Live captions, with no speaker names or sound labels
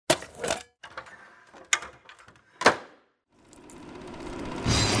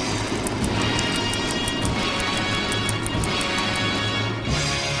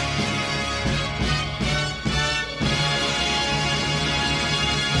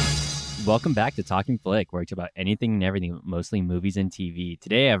welcome back to Talking Flick, where we talk about anything and everything, mostly movies and TV.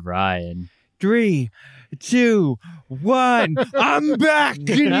 Today I have Ryan. 3, 2, 1. I'm back, and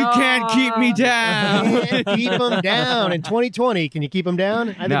you can't keep me down. Keep them down in 2020. Can you keep them down?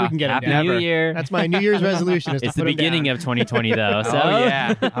 I think we can get them Happy down. New Year. That's my New Year's resolution. Is It's to the put 'em beginning down. of 2020, though. So.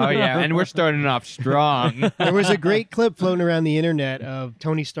 Oh yeah, and we're starting off strong. There was a great clip floating around the internet of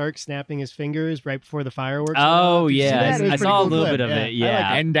Tony Stark snapping his fingers right before the fireworks. went Oh, off. Did you see yeah. that? It was I pretty saw a cool little clip. bit of it, I yeah. like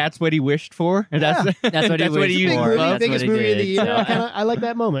it. And that's what he wished for. That's what he That's what wished he Big for. movie, That's biggest what he movie of the did, year. so. I like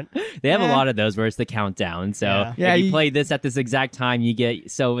that moment. They have a Yeah. lot of those where it's the countdown. So Yeah. Yeah, if you you- play this at this exact time, you get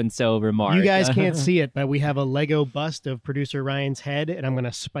so-and-so remark. You guys can't see it, but we have a Lego bust of producer Ryan's head, and I'm going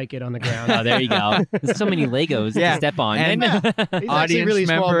to spike it on the ground. Oh, there you go. There's so many Legos Yeah. to step on. And- He's actually Audience really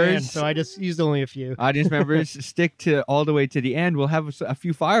small man, members- so I just used only a few. Audience members, stick to all the way to the end. We'll have a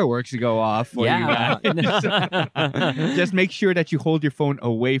few fireworks to go off for Yeah. you guys. Just make sure that you hold your phone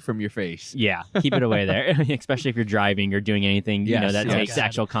away from your face. Yeah, keep it away there, especially if you're driving or doing anything Yes, that yes. takes God.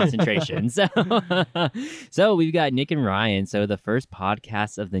 actual concentration. So we've got Nick and Ryan. So the first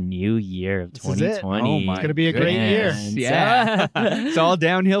podcast of the new year of This is it. 2020. Oh my It's gonna be a great year. goodness. Yeah. It's all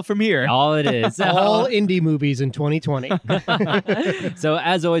downhill from here. All it is. All indie movies in 2020. So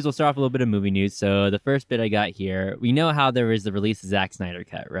as always, we'll start off with a little bit of movie news. So the first bit I got here, we know how there was the release of Zack Snyder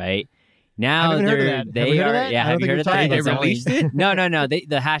Cut, right? Now I haven't heard of they're- that. Have they we heard of are. that? Yeah, I have don't you think heard we've of that? talked They about that. released it? No.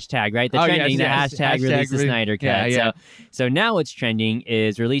 The hashtag, right? The Oh, trending, yes. the hashtag release the Hashtag Snyder Cut. yeah, yeah. So now what's trending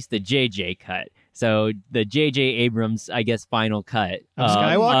is release the JJ Cut. So the J.J. Abrams, I guess, final cut Of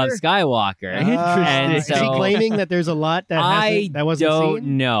Skywalker? Of Skywalker. Interesting. And Is he so- claiming that there's a lot that I wasn't don't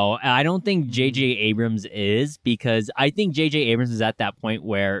seen? know. I don't think J.J. Abrams is, because I think J.J. Abrams is at that point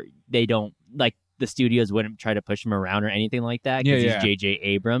where they don't, like, the studios wouldn't try to push him around or anything like that because Yeah, yeah. he's J.J.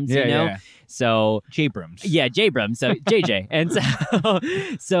 Abrams, Yeah, you know? yeah. So, Jabrams. yeah, J-Brams, so JJ. And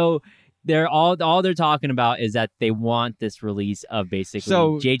so they're all they're talking about is that they want this release of basically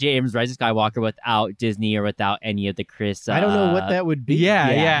So- J.J. Abrams' Rise of Skywalker without Disney or without any of the Chris. I don't know what that would be.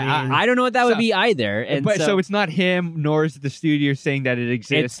 Yeah. I don't know what that would So- be either. And But so it's not him, nor is the studio saying that it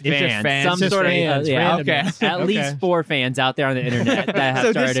exists. It's fans. just fans. Some It's just sort of fans, yeah. Okay. randomness. At least 4 fans out there on the internet that have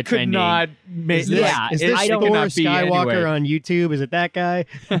So started this could trending. not make. Is this, Yeah, is it- this I don't- Thor cannot be Skywalker anyway. on YouTube? Is it that guy?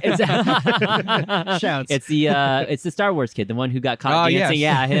 It's Shouts. It's the Star Wars kid, the one who got caught Oh, dancing.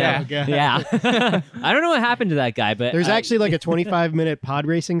 yes. Yeah, him. Yeah. Yeah. I don't know what happened to that guy, but There's actually like a 25-minute pod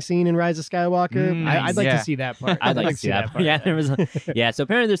racing scene in Rise of Skywalker. I'd like yeah. to see that part. I'd like to see that. part. Yeah, there was. Yeah, so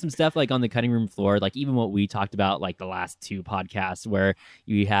apparently there's some stuff like on the cutting room floor, like even what we talked about, like the last 2 podcasts, where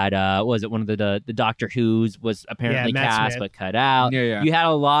you had what was it one of the Doctor Who's was apparently Matt cast Smith. but cut out. Yeah. You had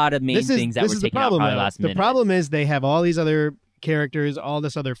a lot of main This is things that this were is the taken out problem. probably though. last The minute. problem is they have all these other characters, all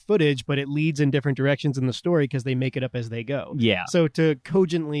this other footage, but it leads in different directions in the story because they make it up as they go. Yeah. So to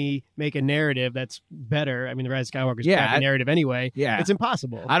cogently make a narrative that's better, I mean, the Rise of Skywalker is Yeah, a narrative anyway. yeah. It's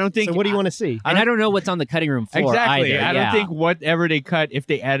impossible. I don't think. So what do you want to see? And I don't know what's on the cutting room floor Exactly. either. I don't Yeah. think whatever they cut, if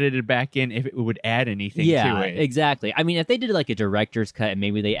they added it back in, if it would add anything Yeah, to it. exactly. I mean, if they did like a director's cut and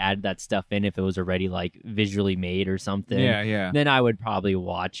maybe they added that stuff in if it was already like visually made or something, Yeah. then I would probably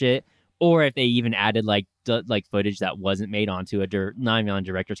watch it. Or if they even added like footage that wasn't made onto not even on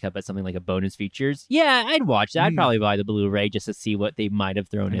director's cut, but something like a bonus features, yeah, I'd watch that. I'd probably buy the Blu-ray just to see what they might have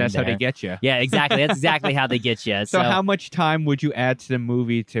thrown in That's there. how they get you. Yeah, exactly. That's exactly how they get you. So how much time would you add to the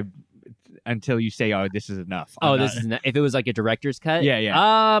movie until you say, "Oh, this is enough"? Oh, this is if it was like a director's cut.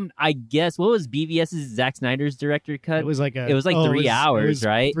 Yeah. I guess what was BVS's Zack Snyder's director cut? It was like 3 hours,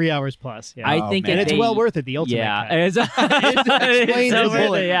 right? 3 hours plus. Yeah. I Oh, think man. and if it's they- well worth it. The ultimate Yeah, cut. it's Explains so the worth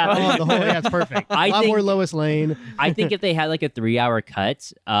bullet. it, yeah. Oh, the whole yeah, it's perfect. I a lot think- more Lois Lane. I think if they had like a 3-hour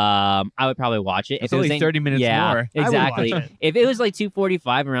cut, I would probably watch it. It's if it only was 30 minutes yeah, more. I would Exactly. watch it. If it was like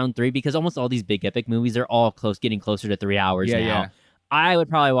 2:45 around 3, because almost all these big epic movies are all getting closer to 3 hours Yeah, now. yeah. I would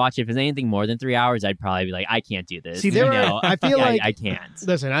probably watch it. If it's anything more than 3 hours, I'd probably be like, I can't do this. See, there you are- know? I feel like- I can't.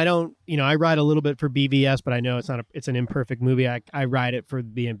 Listen, I don't. I ride a little bit for BVS, but I know it's an imperfect movie. I ride it for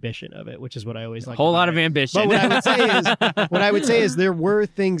the ambition of it, which is what I always like. Whole lot about of it. ambition. But what I would say is there were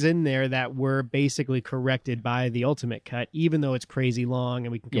things in there that were basically corrected by the ultimate cut, even though it's crazy long,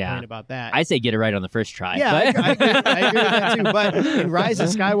 and we can complain Yeah. about that. I say get it right on the first try. Yeah, but- I agree with that too. But in Rise of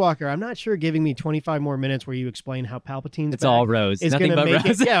Skywalker, I'm not sure giving me 25 more minutes where you explain how Palpatine's It's back all Rose. is Nothing nothing gonna but make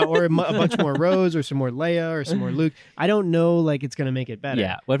Rose. it. Yeah, or a bunch more Rose, or some more Leia, or some more Luke. I don't know. Like it's gonna make it better.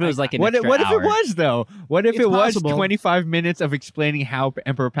 Yeah. What if it was like an What extra if hour? it was though? What if It's it was possible. 25 minutes of explaining how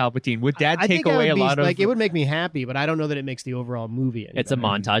Emperor Palpatine would that I take think I away would a be, lot of? like it would make me happy, but I don't know that it makes the overall movie. Any It's a better.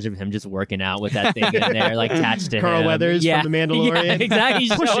 montage of him just working out with that thing in there, like attached to Carl him. Weathers yeah. from The Mandalorian. Yeah, exactly.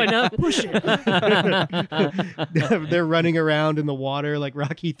 He's Push it, showing up. push They're running around in the water like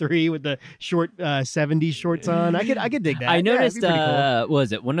Rocky 3 with the short 70s shorts on. I could dig that. I Yeah, it'd noticed, be pretty cool. what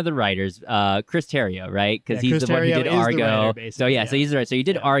was it? One of the writers, Chris Terrio, right? Because Yeah, he's Chris the one who Terrio did is the Argo. writer, So basically, yeah, yeah. so he's the right. So he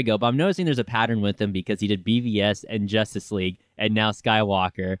did Yeah. Argo, but I'm noticing there's a pattern with him because he did BVS and Justice League, and now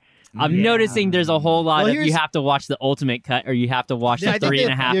Skywalker. I'm Yeah. noticing there's a whole lot Well, of here's- you have to watch the ultimate cut or you have to watch Yeah, I the think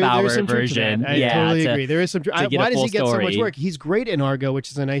 3.5 there's hour some truth to that. version. I yeah, totally to- agree. There is some. get a Why does full he get so much story. work? He's great in Argo, which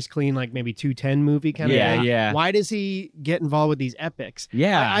is a nice, clean, like maybe 2:10 movie kind of Yeah, thing. yeah. Why does he get involved with these epics?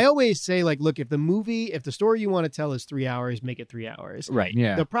 Yeah. I always say, like, look, if the story you want to tell is 3 hours, make it 3 hours. Right.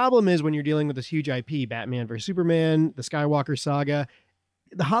 Yeah. The problem is when you're dealing with this huge IP, Batman vs Superman, the Skywalker saga,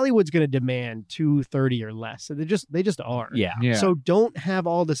 the Hollywood's going to demand 2:30 or less. So they just are. Yeah. Yeah. So don't have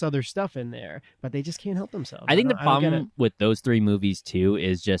all this other stuff in there, but they just can't help themselves. I think the don't get it. problem with those three movies too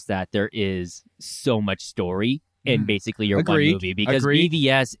is just that there is so much story in basically your Agreed. one movie because Agreed.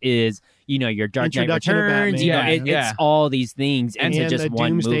 BVS is your Dark Knight Introduction to Returns, Batman. Yeah, it's yeah. all these things into and just the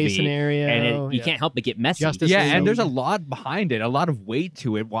one Doomsday movie, scenario, and you yeah. can't help but get messy. Justice Yeah, League. and there's a lot behind it, a lot of weight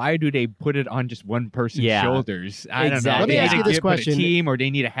to it. Why do they put it on just one person's Yeah. shoulders? I don't know. Exactly. Let me They ask need you to this put a question. team, or they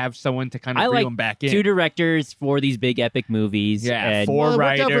need to have someone to kind I of reel like them back in. Two directors for these big epic movies. Yeah, and four Well, it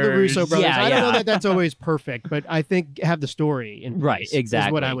worked out for the writers. Russo brothers. Yeah, I don't know yeah. that that's always perfect, but I think have the story in Right, place is what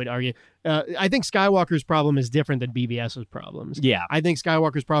exactly. I would argue. I think Skywalker's problem is different than BVS's problems. Yeah. I think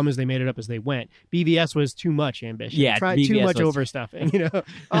Skywalker's problem is they made it up as they went. BVS was too much ambition. Yeah, too BVS much was- overstuffing.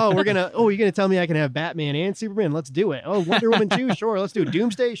 You're gonna tell me I can have Batman and Superman? Let's do it. Oh, Wonder Woman 2, sure. Let's do it.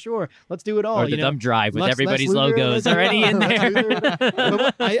 Doomsday, sure. Let's do it all. Or the you know? thumb drive with Lex everybody's Luthor, logos Lex- already in Lex there.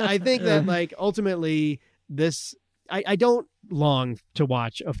 Luthor. But I think that like ultimately this I don't long to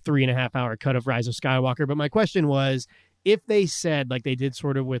watch a 3.5 hour cut of Rise of Skywalker, but my question was if they said like they did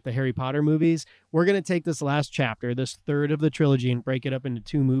sort of with the Harry Potter movies, we're going to take this last chapter, this third of the trilogy, and break it up into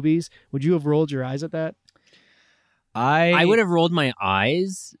 2 movies, would you have rolled your eyes at that? I would have rolled my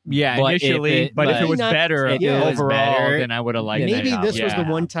eyes. Yeah, But if initially, it- but if but- it was Maybe not- better if it was overall, better, then I would have liked Maybe it. this was the Yeah.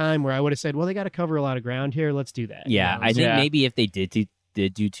 one time where I would have said, well, they got to cover a lot of ground here. Let's do that. Yeah, You know? I think Yeah. maybe if they did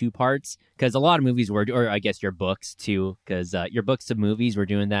do 2 parts, because a lot of movies were, or I guess your books too, because your books to movies were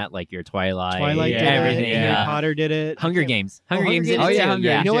doing that, like your Twilight Twilight Yeah, did everything. it. Harry Potter did it. Hunger Games. Hunger Hunger Games. Games did it did too. it. Hunger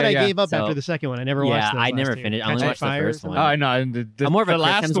Yeah. You know what? Yeah, I yeah. gave up So- after the second one. I never watched Yeah, those I last never 2. finished. I only Catch watched the Fire or first something? one. Oh no, and the I'm more of a the Chris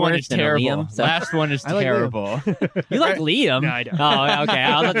last one Hemsworth is than a terrible. Liam, so- Last one is I like Liam. terrible. You like Liam? No, I don't. Oh, okay.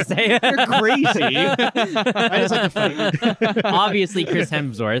 I was about to say You're crazy. I just like to fight. Obviously, Chris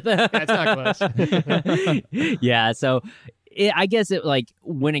Hemsworth. It's not close. Yeah, so I guess it like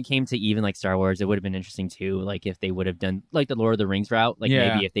when it came to even like Star Wars, it would have been interesting too. Like if they would have done like the Lord of the Rings route, like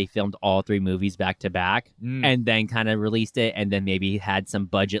Yeah. maybe if they filmed all 3 movies back to back Mm. and then kind of released it, and then maybe had some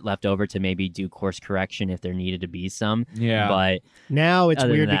budget left over to maybe do course correction if there needed to be some. Yeah. But Now it's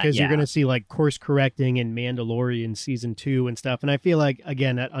Other weird than that, because you're yeah. going to see like course correcting in Mandalorian season 2 and stuff, and I feel like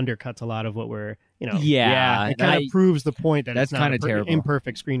again that undercuts a lot of what we're yeah, it kind of proves the point that That's it's not kinda terrible.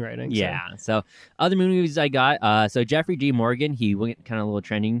 imperfect screenwriting. so. Yeah. So other movies I got. So Jeffrey D. Morgan, he went kind of a little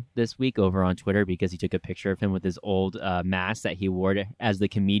trending this week over on Twitter because he took a picture of him with his old mask that he wore as the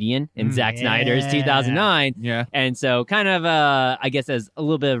comedian in Zack Snyder's Yeah. 2009. Yeah. And so kind of, I guess, as a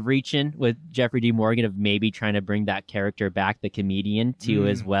little bit of reaching with Jeffrey D. Morgan of maybe trying to bring that character back, the comedian, too,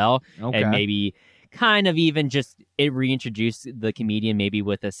 as well. Okay. And maybe kind of even just it reintroduced the comedian maybe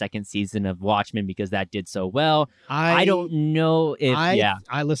with a second season of Watchmen because that did so well. I don't know if,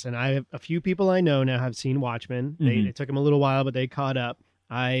 I listen. I have a few people I know now have seen Watchmen. Mhm. It took them a little while, but they caught up.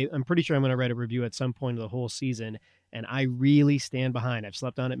 I'm pretty sure I'm going to write a review at some point of the whole season, and I really stand behind. I've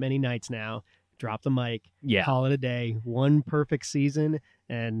slept on it many nights now. Drop the mic, Yeah. call it a day. One perfect season,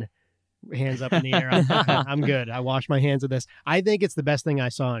 and hands up in the air. I'm good. I wash my hands of this. I think it's the best thing I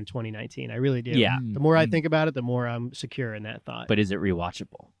saw in 2019. I really do. Yeah. The more I Mm. think about it, the more I'm secure in that thought. But is it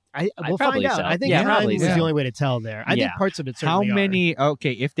rewatchable? We'll probably find out. so. I think Yeah, time probably is so. the only way to tell there. I Yeah. think parts of it How certainly are. many?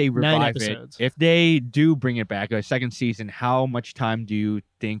 Okay, if they 9 revive it, episodes. if they do bring it back a second season, how much time do you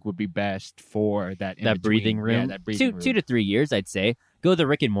think would be best for that? in That breathing between? room? Yeah, that breathing 2 to 3 years, I'd say. Go the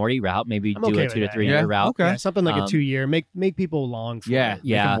Rick and Morty route. Maybe I'm do okay a with 2 to that, 3 yeah. year route. Okay. Yeah, something like Um, a 2 year. Make people long for Yeah, it. make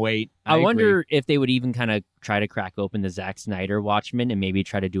Yeah. 'em wait. I agree. wonder if they would even kind of try to crack open the Zack Snyder Watchmen and maybe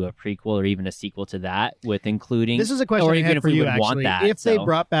try to do a prequel or even a sequel to that with including. This is a question or I even had if for we you would want actually. that, If they so.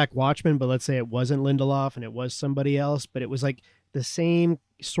 brought back Watchmen, but let's say it wasn't Lindelof and it was somebody else, but it was like the same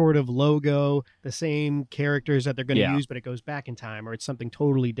sort of logo, the same characters that they're going to Yeah. use, but it goes back in time, or it's something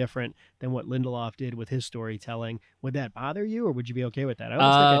totally different than what Lindelof did with his storytelling. Would that bother you, or would you be okay with that? I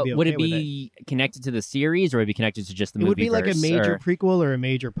almost think I'd be okay would it with be connected to the series, or would it be connected to just the it movie? would be like a verse, major or- prequel or a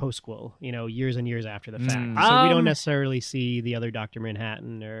major postquel, years and years after the fact. Mm. So we don't Um, necessarily see the other Dr.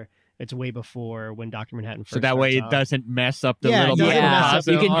 Manhattan, or it's way before when Dr. Manhattan first So that way starts it off. doesn't mess up the Yeah, little it doesn't mess up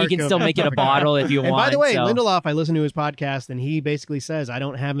microcosm. the you can arc still of make it a the bottle if you And want. by the way, so- Lindelof, I listened to his podcast, and he basically says, I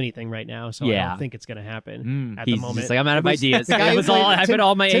don't have anything right now, so I Yeah. don't think it's going to happen Mm. at the He's moment. just like, I'm out of It was- ideas. the guy It who was all, played I Tim- put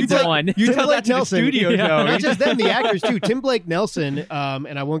all my Tim eggs in Blake- one. You Tim tell Blake that to the Nelson. studio, Yeah. though. Not just them, the actors too. Tim Blake Nelson,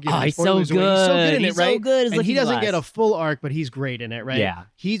 and I won't get Oh, into he's so spoilers away. He's so good in good. it, He's so right? good as And he Looking doesn't Glass. get a full arc, but he's great in it, right? Yeah.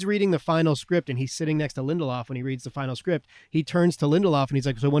 He's reading the final script, and he's sitting next to Lindelof when he reads the final script. He turns to Lindelof, and he's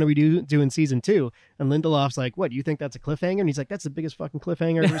like, so when are we doing season 2? And Lindelof's like, what, you think that's a cliffhanger? And he's like, that's the biggest fucking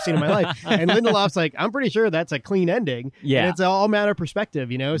cliffhanger I've ever seen in my life. And Lindelof's like, I'm pretty sure that's a clean ending. Yeah. And it's all a matter of perspective,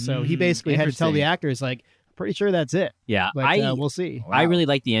 So he basically had to tell the Interesting. actors, like, pretty sure that's it. Yeah, But we'll see. I really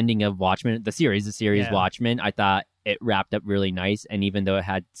like the ending of Watchmen, the series Yeah. Watchmen. I thought it wrapped up really nice, and even though it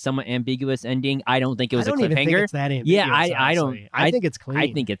had somewhat ambiguous ending, I don't think it was I don't a even think cliffhanger. it's that ambiguous. Yeah, I don't- honestly. I think it's clean.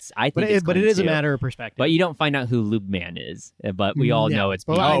 I think it's but it's it clean, is a too. matter of perspective. But you don't find out who Lube Man is. But we all No. know it's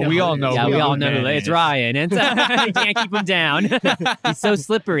Well, Pete. I know we who all it know is. Yeah, who we all Lube know Man it's is. Ryan. And you can't keep him down. He's so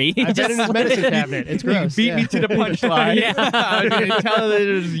slippery. I bet in his medicine cabinet. It's gross. Beat me yeah. to the punchline. Yeah. I was gonna tell that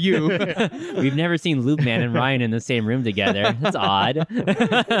it was you. We've never seen Lube Man and Ryan in the same room together. That's odd.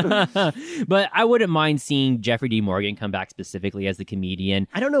 But I wouldn't mind seeing Jeffrey D. Morgan come back specifically as the comedian.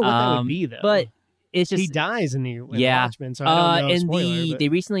 I don't know what that would be though. But it's just he dies in the Yeah. Watchmen, so I don't know. Spoiler, but- they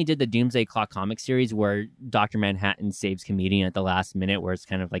recently did the Doomsday Clock comic series where Dr. Manhattan saves comedian at the last minute, where it's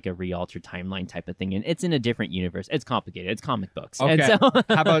kind of like a re-altered timeline type of thing, and it's in a different universe. It's complicated. It's comic books. And Okay. so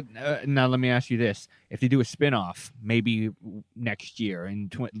How about now? Let me ask you this: if they do a spin-off, maybe next year, in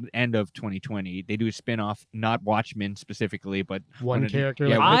end of 2020, they do a spin-off, not Watchmen specifically, but one of the- character,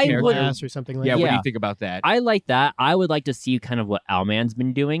 yeah, like one Rick character. Glass or something like yeah, that. what do Yeah. you think about that? I like that. I would like to see kind of what Owlman's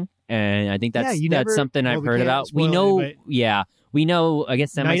been doing, and I think that's Yeah, you that's never- something well, I've we heard can't about. spoil We know, it, we know. I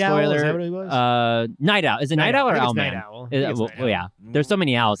guess Night Owl, semi-spoiler. is that what it was? Night Owl. Is it Night Owl or I think it's Owlman? Night Owl. I think it's Night Owl. Yeah. There's so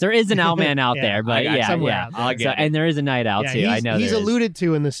many owls. There is an Owlman out Yeah, there, but I got somewhere yeah. out there. I'll get So, it. and there is a Night Owl Yeah, too. I know he's there is. alluded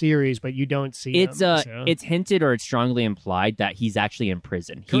to in the series, but you don't see It's him. So. it's hinted or it's strongly implied that he's actually in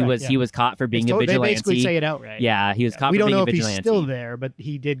prison. Correct, He was caught for being a They vigilante. basically say it outright. Yeah, he was caught we for don't being know a if he's vigilante. still there, but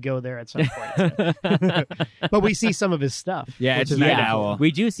he did go there at some point. But we see some of his stuff. Yeah, which it's is Night really Owl. cool.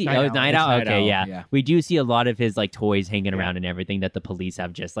 We do see Night oh, Owl. Night It's Owl. Night Okay, Owl, yeah. yeah. We do see a lot of his like toys hanging Yeah. around and everything that the police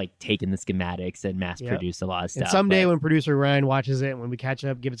have just like taken the schematics and mass produced a lot of stuff. And someday but- when producer Ryan watches it, when we catch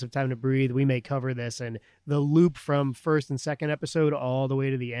up, give it some time to breathe, we may cover this and the loop from first and second episode all the way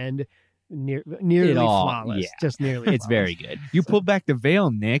to the end, nearly It all- flawless. yeah. Just nearly. it's flawless. very good. You pulled back the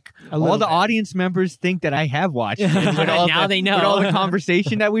veil, Nick. A All little the bit. audience members think that I have watched it. With all Now they know. With all the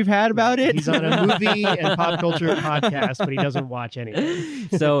conversation that we've had about it. He's on a movie and pop culture podcast, but he doesn't watch anything.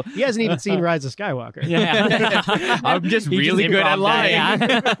 So He hasn't even seen Rise of Skywalker. yeah. I'm just He really good at improv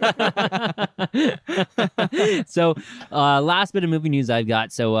that, yeah. So last bit of movie news I've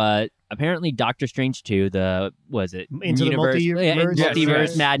got. So apparently Doctor Strange 2, was it Into the universe, multiverse? multiverse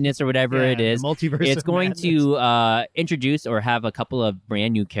Yes. madness or whatever Yeah, it is. the multiverse. It's of going madness. to introduce or have a couple of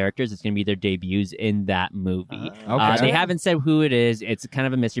brand new characters. It's going to be their debuts in that movie. Okay. They haven't said who it is. It's kind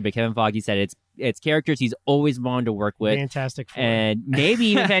of a mystery, but Kevin Feige said it's characters he's always wanted to work with, Fantastic Four. and maybe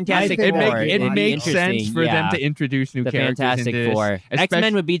even Fantastic think Four. that It It'd be makes sense interesting, for them yeah. to introduce new the characters Fantastic into this. Four.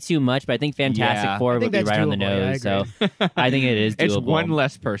 X-Men would be too much, but I think Fantastic Yeah. Four I would think be that's right on the doable, yeah, I nose. So agree. I think it is doable. It's one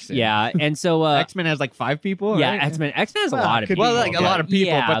less person. Yeah, and so X-Men has like 5 people. yeah, right? X-Men has a Well, lot of could people. be Well, like a lot of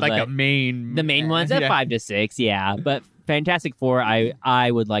people, Yeah, but like a main. the main ones at yeah. 5 to 6, yeah. But Fantastic Four,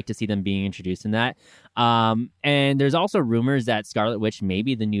 I would like to see them being introduced in that. And there's also rumors that Scarlet Witch may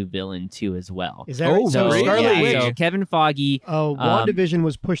be the new villain too, as well. Is that Oh, right? So really? Scarlet yeah, Witch, so Kevin Feige. WandaVision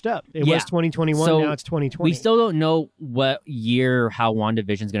was pushed up. It yeah. was 2021. So now it's 2020. We still don't know what year how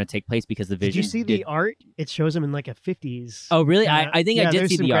WandaVision is going to take place because the Did Vision. you see the art? It shows him in like a 50s. Oh, really? Yeah. I think Yeah, I did there's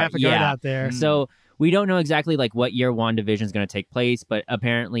see some the art. graphic art Yeah. out there. So we don't know exactly like what year WandaVision is going to take place, but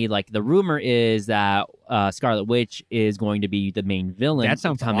apparently, like the rumor is that Scarlet Witch is going to be the main villain. That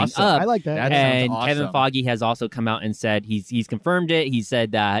sounds coming awesome. up. I like that. That And sounds Kevin awesome. Feige has also come out and said he's confirmed it. He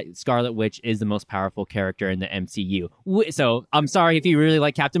said that Scarlet Witch is the most powerful character in the MCU. So I'm sorry if you really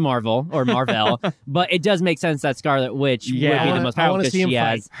like Captain Marvel or Marvel, but it does make sense that Scarlet Witch would Yeah. be the most I powerful wanna because see him she fight.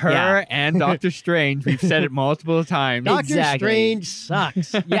 has Her Yeah. and Doctor Strange. We've said it multiple times. Doctor Exactly. Strange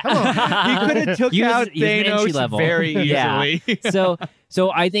sucks. Yeah. He could have took He was- out he was an entry Thanos level. very Yeah. easily. So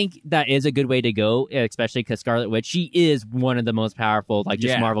So I think that is a good way to go, especially because Scarlet Witch, she is one of the most powerful, like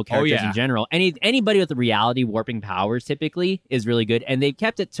just Yeah. Marvel characters yeah. in general. Anybody with reality warping powers typically is really good, and they've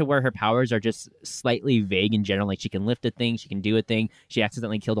kept it to where her powers are just slightly vague in general. Like she can lift a thing, she can do a thing. She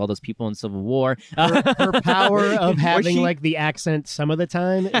accidentally killed all those people in Civil War. Her power of having she- like the accent some of the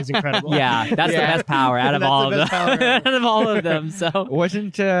time is incredible. Yeah, that's the Yeah. best power out of That's all the of best them. power ever. Out of all of them. So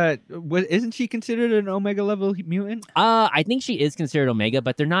Isn't she considered an Omega level mutant? I think she is considered Omega,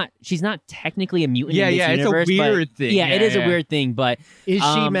 but she's not technically a mutant Yeah, in this yeah, it's a universe. but- weird thing. Yeah, it is Yeah. a weird thing, but Is she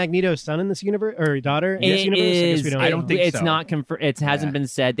Um, Magneto's son in this universe or daughter in this it universe? I guess is. we don't I know. don't think it's so. not confirmed. It hasn't Yeah. been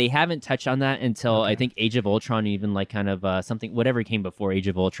said. They haven't touched on that until I Okay. think Age of Ultron, even like kind of something, whatever came before Age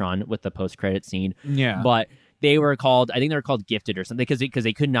of Ultron with the post-credit scene. Yeah. But they were called, I think they were called Gifted or something because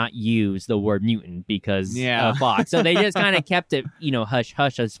they could not use the word mutant because Yeah. of Fox. So they just kind of kept it, hush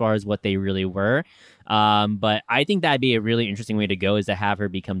hush as far as what they really were. But I think that'd be a really interesting way to go is to have her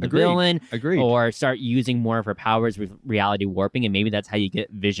become the Agreed. villain Agreed. or start using more of her powers with reality warping, and maybe that's how you get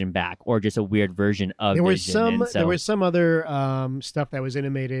Vision back, or just a weird version of There was Vision. And so, there was some other stuff that was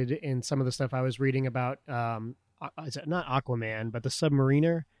animated in some of the stuff I was reading about. Is it not Aquaman, but the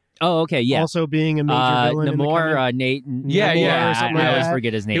Submariner oh, okay, yeah. also being a major villain? in the Namor, comic? Nate. Yeah, Namor, yeah, I, something I like always that.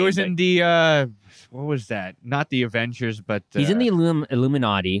 forget his name. He was but in the what was that? Not the Avengers, but he's in the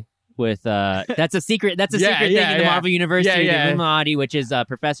Illuminati. With that's a secret. That's a Yeah, secret yeah, thing in the yeah. Marvel universe. Yeah, too, yeah. The Illuminati, which is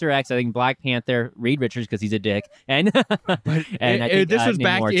Professor X, I think Black Panther, Reed Richards because he's a dick, and and I think this was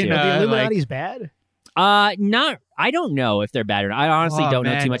back Namor, in too. Are the like- Illuminati's bad? Not. I don't know if they're bad or not. I honestly Oh, don't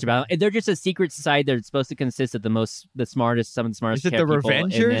know man. too much about them. They're just a secret society. They're supposed to consist of some of the smartest Is it the kept people in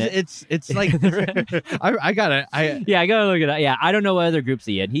Revengers? it. It's like I gotta Yeah, I gotta look it up. Yeah, I don't know what other groups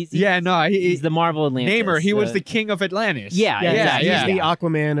he had. He's he's the Marvel Atlantis. Namor. He was the king of Atlantis. Yeah, Exactly. yeah. He's the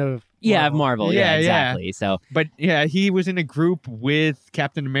Aquaman of of Marvel. Yeah, Yeah, yeah. exactly. So, But yeah, he was in a group with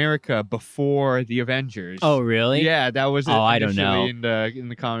Captain America before the Avengers. oh really? Yeah, that was. Oh, I don't know. initially in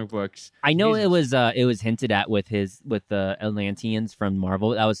the comic books. I know Jesus. it was hinted at with the Atlanteans from Marvel.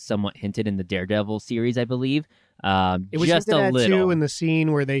 That was somewhat hinted in the Daredevil series, I believe. It was just hinted a at little. too in the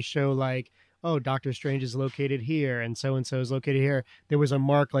scene where they show like, oh, Doctor Strange is located here and so is located here. There was a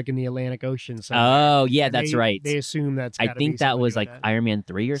mark like in the Atlantic Ocean. somewhere. Oh yeah, And that's they- right. They assume that's. I gotta think be that something was to do like with that. Iron Man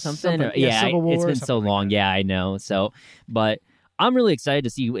 3 or something. Something- yeah, Civil War it's or been so something like long. that. Yeah, I know. So, but I'm really excited to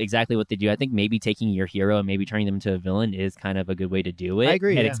see exactly what they do. I think maybe taking your hero and maybe turning them into a villain is kind of a good way to do it. I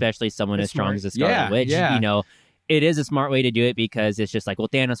agree, and yeah. especially someone That's as strong smart. as a Scarlet Yeah, Witch. yeah. It is a smart way to do it because it's just like, well,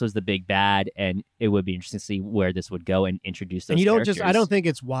 Thanos was the big bad, and it would be interesting to see where this would go and introduce those And you don't characters. I don't think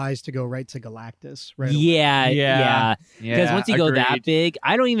it's wise to go right to Galactus. Right. away. Yeah, Yeah. Because once you go that agreed. big,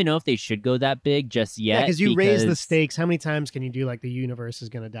 I don't even know if they should go that big just yet. Yeah, because you raise the because- stakes. How many times can you do like the universe is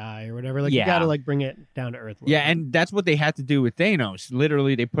going to die or whatever? Like you Yeah. got to like bring it down to earth. a little Yeah, bit. and that's what they had to do with Thanos.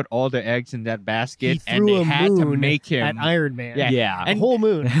 Literally, they put all their eggs in that basket, He and threw they a had to moon make him. at Iron Man. Yeah. Yeah. a whole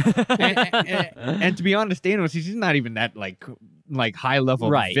moon. and to be honest, Thanos, he's not even that like high level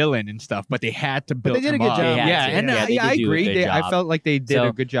Right. villain and stuff, but they had to build they did a him good up. job. They had Yeah, to. and Yeah, they I did do a agree. good I job. felt like they did So,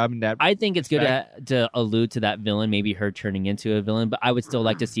 a good job in that. I think it's good to allude to that villain, maybe her turning into a villain, but I would still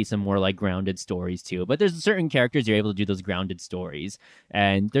like to see some more like grounded stories too. But there's certain characters you're able to do those grounded stories,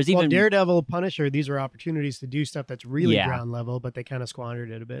 and there's Well, even Daredevil, Punisher, these were opportunities to do stuff that's really Yeah. ground level, but they kind of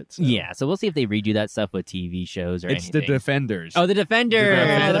squandered it a bit. So. yeah. So we'll see if they redo that stuff with TV shows or It's anything. the Defenders. Oh, the Defenders.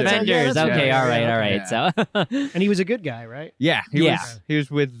 Defenders. The Defenders. Yeah, that's Okay, right. all right, Yeah, all right. okay. So And he was a good guy, right? Yeah, Yeah. he was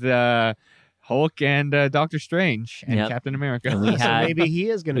with Hulk and Doctor Strange and Yep. Captain America. And we So had- maybe he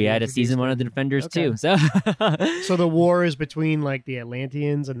is going to. we had a season one of the Defenders too. So So the war is between like the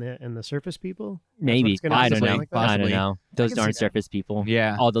Atlanteans and the surface people. That's what maybe it's gonna I be, don't something know. like that? I don't Possibly. know. Those can darn see that. surface people.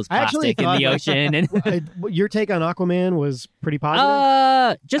 Yeah. All those I actually plastic in the thought- ocean and Your take on Aquaman was pretty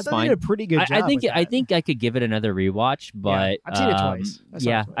positive. just I thought they fine. did a pretty good job. I think with I that. think I could give it another rewatch, but I've seen it twice. I saw it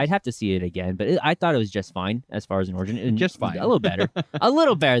Yeah, twice. I'd have to see it again, but I thought it was just fine as far as an origin. And Just fine. a little better, a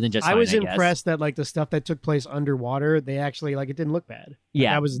little better than just. I fine, was guess. impressed that like the stuff that took place underwater, they actually like it didn't look bad.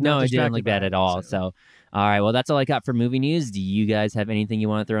 Yeah, I was no, not it didn't distracted look by bad it, at all. So, all right, well, that's all I got for movie news. Do you guys have anything you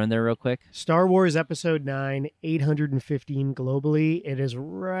want to throw in there real quick? Star Wars Episode 9, 815 globally. It is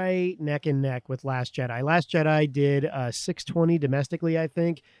right neck and neck with Last Jedi. Last Jedi did 620 domestically, I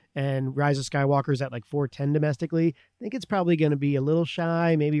think, and Rise of Skywalker's at like 410 domestically. I think it's probably going to be a little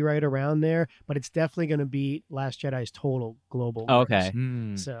shy, maybe right around there, but it's definitely going to beat Last Jedi's total global. Okay. gross.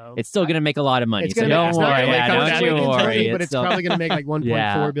 Hmm. So It's still going to make a lot of money, it's so gonna don't it's not worry. gonna Yeah, make don't much you money, worry. but it's still- probably going to make like 1.4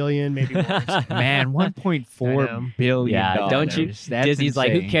 Yeah. billion, maybe more. Man, I know. $1.4 billion. Yeah, don't you? That's Disney's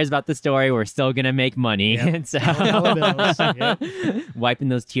like, who insane. cares about the story? We're still gonna make money, Yep. and so $1 bills. Yep. wiping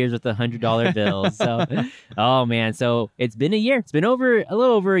those tears with the $100 bills. So, oh man, so it's been a year. It's been a little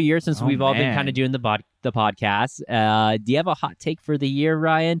over a year since Oh, we've all been man. kind of doing the podcast. Do you have a hot take for the year,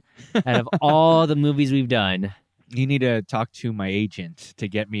 Ryan? Out of all the movies we've done. You need to talk to my agent to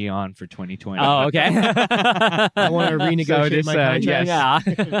get me on for 2020. Oh, okay. I want to renegotiate this, my contract. yes.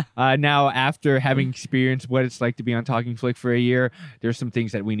 Yeah. Now, after having experienced what it's like to be on Talking Flick for a year, there's some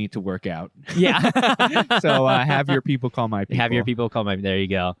things that we need to work out. Yeah. So have your people call my people. Have your people call my. There you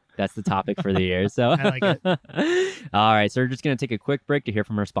go. That's the topic for the year. So, I like it. All right. So we're just gonna take a quick break to hear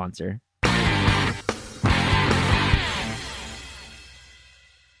from our sponsor.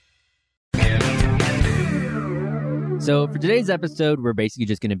 So for today's episode, we're basically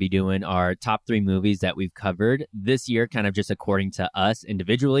just going to be doing our top 3 movies that we've covered this year, kind of just according to us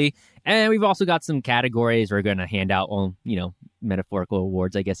individually. And we've also got some categories we're going to hand out, well, metaphorical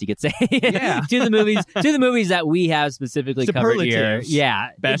awards, I guess you could say. Yeah. to the movies that we have specifically covered here. Superlatives. Yeah.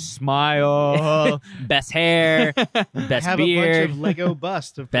 Best smile. Best hair, best have beard. a bunch of Lego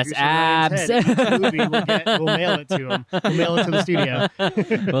bust of Best producer Ryan's abs. head. Each movie we'll mail it to him. We'll mail it to the studio.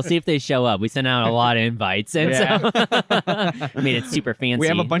 We'll see if they show up. We sent out a lot of invites, and so I mean it's super fancy. We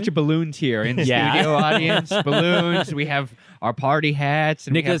have a bunch of balloons here in the Yeah. studio audience. Balloons. We have our party hats.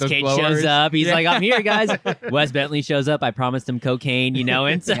 And Nicolas we have Cage those blowers. shows up. He's Yeah. like, I'm here, guys. Wes Bentley shows up. I promised him cocaine,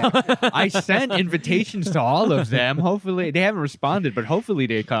 and so I sent invitations to all of them. Hopefully, they haven't responded, but hopefully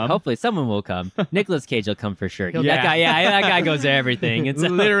they come. hopefully someone will come. Nicolas Cage will come for sure. Yeah. That guy goes to everything. And so,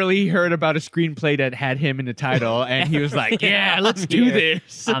 Literally heard about a screenplay that had him in the title, and he was like, "Yeah, let's do Here.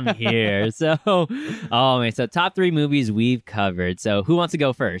 this." I'm here. So, oh man. So top 3 movies we've covered. So who wants to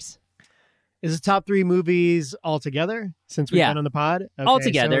go first? Is it top 3 movies altogether since we've Yeah. been on the pod? Okay,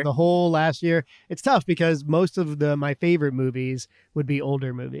 Altogether. So the whole last year. It's tough because most of my favorite movies would be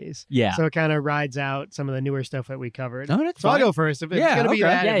older movies. Yeah. So it kind of rides out some of the newer stuff that we covered. No, that's So I'll fine. go first. If it's Yeah, going to be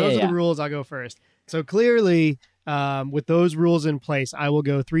okay. that, Yeah, if those yeah, are the rules, I'll go first. So clearly, with those rules in place, I will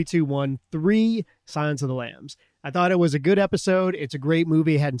go 3, 2, 1, 3, Silence of the Lambs. I thought it was a good episode. It's a great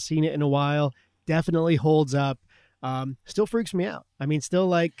movie. Hadn't seen it in a while. Definitely holds up. Still freaks me out. I mean, still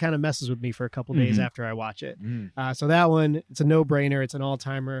like kind of messes with me for a couple days Mhm. after I watch it. Mm. So that one, it's a no-brainer. It's an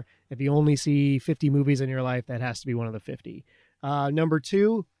all-timer. If you only see 50 movies in your life, that has to be one of the 50. Number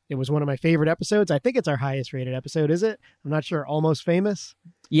 2, it was one of my favorite episodes. I think it's our highest rated episode, is it? I'm not sure. Almost Famous.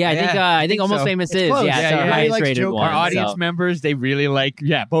 Yeah, I Yeah, think Almost so. Famous It's is. close. Yeah, it's Yeah, our yeah. Everybody highest likes rated Joker. one. Our audience so. members, they really like,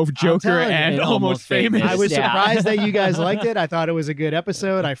 both Joker telling you. and And Almost Almost Famous. Famous. I was Yeah. surprised that you guys liked it. I thought it was a good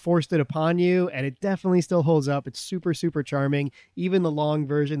episode. I forced it upon you, and it definitely still holds up. It's super, super charming. Even the long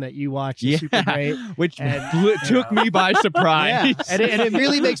version that you watched is super great. Which And, took me by surprise. Yeah, and it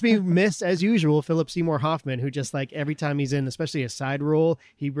really makes me miss, as usual, Philip Seymour Hoffman, who just like every time he's in, especially a side role,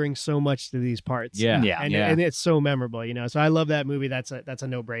 he brings so much to these parts. Yeah. Yeah. And it's so memorable, So I love that movie. That's a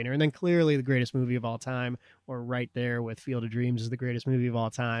no-brainer. And then clearly the greatest movie of all time, or right there with Field of Dreams is the greatest movie of all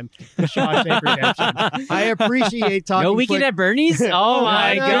time, The Shawshank Redemption. I appreciate talking. No Weekend flick- at Bernie's? Oh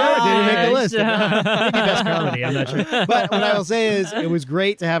my No, god. didn't make the list. Maybe best comedy, I'm not sure. But what I will say is it was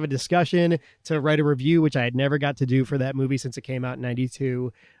great to have a discussion, to write a review, which I had never got to do for that movie since it came out in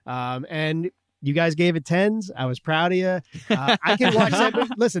 92. And you guys gave it 10s. I was proud of you. I can watch that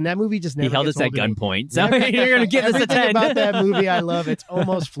movie. Listen, that movie just never He held gets us at old to me. gunpoint. So you're going to give us a Everything 10. about that movie I love. It's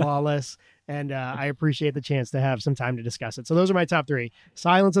almost flawless. And I appreciate the chance to have some time to discuss it. So those are my top 3.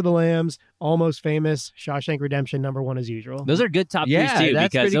 Silence of the Lambs, Almost Famous, Shawshank Redemption, number 1 as usual. Those are good top Yeah, 3s too,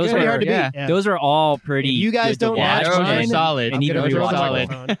 that's because pretty those good. Pretty are hard to Yeah. beat. Yeah. those are all pretty. If you guys good to don't watch. watch those are mine, solid. I'm And even gonna throw the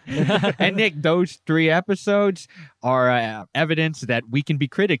rewatchable. microphone. And Nick, those 3 episodes are evidence that we can be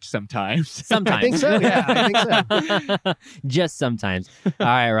critics sometimes. Sometimes. I think so. Yeah, I think so. Just sometimes. All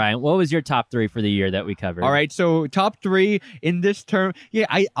right, Ryan. What was your top 3 for the year that we covered? All right, so top 3 in this term. Yeah,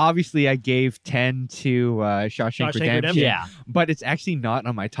 I gave 10 to Shawshank Redemption. Redemption. Yeah. But it's actually not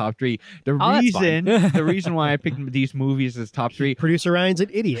on my top 3. The Oh, that's reason fine. the reason why I picked these movies as top 3 Producer Ryan's an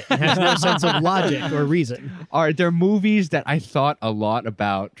idiot and has no sense of logic or reason. are they're movies that I thought a lot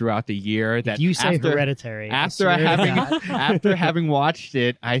about throughout the year. That If you say after, Hereditary. I after swear to having God. after having watched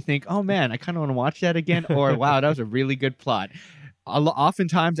it, I think, oh man, I kind of want to watch that again. Or wow, that was a really good plot.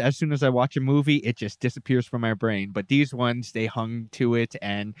 oftentimes, as soon as I watch a movie, it just disappears from my brain. But these ones, they hung to it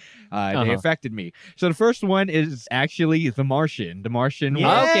and they affected me. So the first one is actually The Martian. The Martian.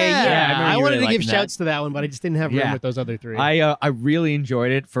 Yeah. Okay, yeah. I you wanted really to give liking that. shouts to that one, but I just didn't have room Yeah. with those other three. I really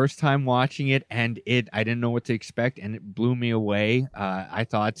enjoyed it. First time watching it, and I didn't know what to expect, and it blew me away. I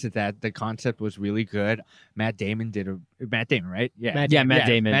thought that the concept was really good. Matt Damon, right? Yeah, Matt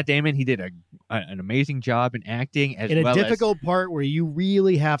Damon. Matt Damon, he did an amazing job in acting as in a well difficult part where you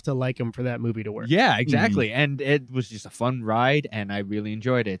really have to like him for that movie to work. Yeah, exactly. And it was just a fun ride, and I really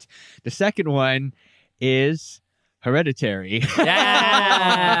enjoyed it. The second one is Hereditary.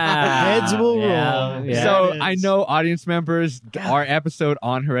 Yeah. Heads will Yeah. roll. Yeah. So That is- I know, audience members, our episode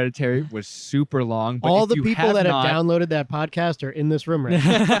on Hereditary was super long. But all if the you people that not, have downloaded that podcast are in this room right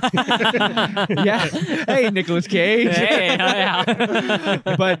now. yeah. Hey, Nicolas Cage. Hey, yeah.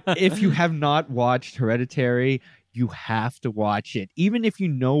 But if you have not watched Hereditary, you have to watch it. Even if you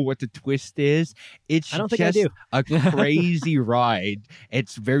know what the twist is, it's I don't think I just do. a crazy ride.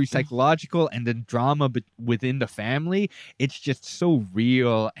 It's very psychological, and the drama within the family, it's just so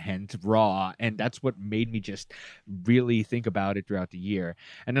real and raw. And that's what made me just really think about it throughout the year.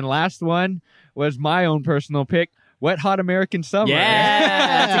 And then the last one was my own personal pick, Wet Hot American Summer.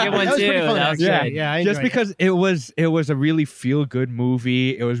 Yeah, that's a good one That was pretty too. fun, That was actually. good. Yeah, I Just enjoyed because it was a really feel good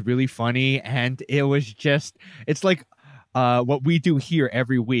movie. It was really funny, and it was just it's like what we do here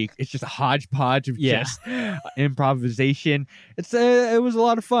every week. It's just a hodgepodge of Yeah. just improvisation. It was a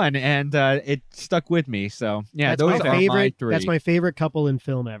lot of fun, and it stuck with me. So yeah, That's those my are my favorite. three. That's my favorite couple in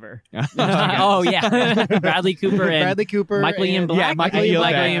film ever. Oh yeah, Bradley Cooper and Bradley Cooper, Michael Ian and- Black. Yeah, Michael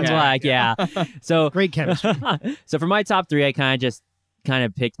Ian Black, Yeah. So Great chemistry. so for my top three, I kind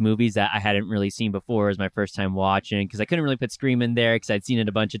of picked movies that I hadn't really seen before as my first time watching, because I couldn't really put Scream in there because I'd seen it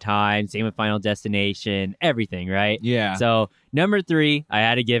a bunch of times. Same with Final Destination, everything, right? Yeah. So number three, I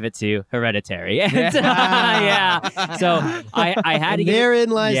had to give it to Hereditary. And, yeah. So I had to And give it. therein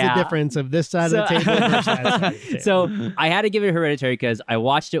lies yeah. the difference of this side of the table versus that side of the table. So I had to give it Hereditary because I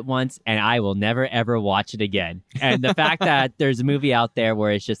watched it once and I will never ever watch it again. And the fact that there's a movie out there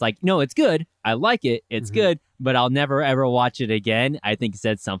where it's just like, no, it's good. I like it. It's good, but I'll never ever watch it again. I think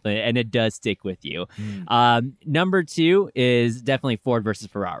said something, and it does stick with you. Number two is definitely Ford versus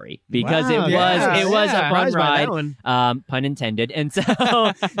Ferrari because Wow, it was a fun Surprised by ride. that one. Pun intended. And so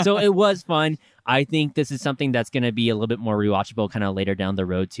so it was fun. I think this is something that's going to be a little bit more rewatchable kind of later down the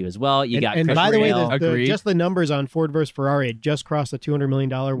road too as well. You got And Chris by the way, Rail. Agreed. just the numbers on Ford versus Ferrari, it just crossed the $200 million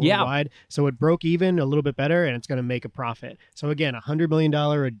worldwide. So it broke even a little bit better, and it's going to make a profit. So again, $100 million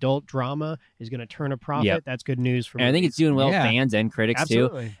adult drama is going to turn a profit. Yep. That's good news for and I think it's doing well with Yeah. fans and critics too.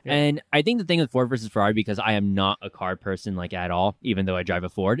 absolutely. Yeah. And I think the thing with Ford versus Ferrari, because I am not a car person like at all, even though I drive a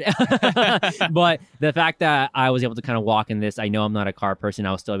Ford. But the fact that I was able to kind of walk in this, I know I'm not a car person.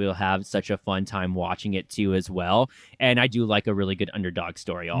 I was still able to have such a fun time watching it too as well. And I do like a really good underdog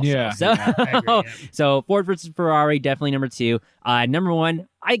story also. Yeah. So, I agree, yeah. so Ford versus Ferrari, definitely number two. Number one,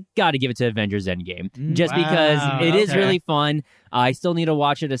 I got to give it to Avengers Endgame just because Wow, it is okay. really fun. I still need to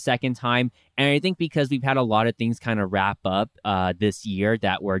watch it a second time. And I think because we've had a lot of things kind of wrap up this year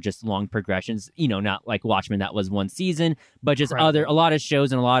that were just long progressions, not like Watchmen, that was one season, but just Correct. a lot of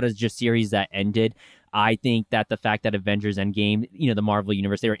shows and a lot of just series that ended. I think that the fact that Avengers Endgame, the Marvel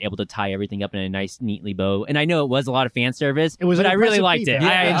Universe, they were able to tie everything up in a nice, neatly bow. And I know it was a lot of fan service, It was but an I really impressive liked it. feat.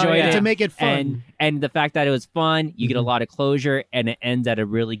 I Yeah. enjoyed yeah. it. To make it fun. And the fact that it was fun, you get a lot of closure, and it ends at a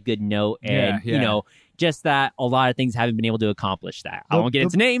really good note. And, Yeah. just that a lot of things haven't been able to accomplish that. I The- won't get the-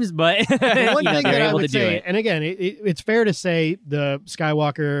 into names, but The one thing they're that I able to would do say, it. and again, it's fair to say the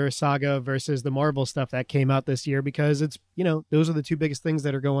Skywalker saga versus the Marvel stuff that came out this year, because it's, those are the two biggest things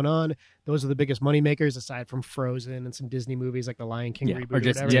that are going on. Those are the biggest moneymakers aside from Frozen and some Disney movies like The Lion King reboot Or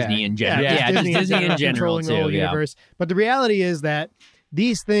just whatever. Disney in general. Yeah, Yeah, just Disney in general, controlling the too. whole Yeah. universe. But the reality is that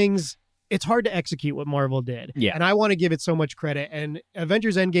these things, it's hard to execute what Marvel did. Yeah. And I want to give it so much credit. And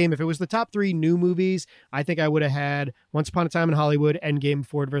Avengers Endgame, if it was the top three new movies, I think I would have had Once Upon a Time in Hollywood, Endgame,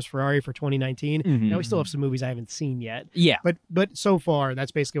 Ford vs. Ferrari for 2019. Mhm. Now we still have some movies I haven't seen yet. Yeah. But so far,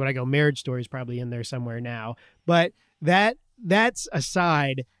 that's basically what I go. Marriage Story is probably in there somewhere now. But that's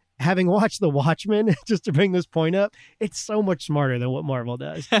aside. Having watched The Watchmen, just to bring this point up, it's so much smarter than what Marvel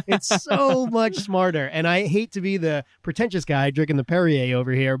does. It's so much smarter. And I hate to be the pretentious guy drinking the Perrier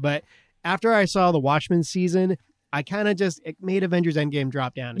over here, but after I saw The Watchmen season, I kind of it made Avengers Endgame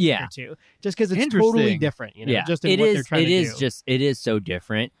drop down a tick or two, just because it's totally Interesting. different. Yeah. Just in what they're trying to do. It is so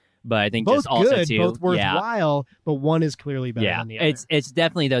different. but I think both just also good, too, both worthwhile, but one is clearly better than the other. It's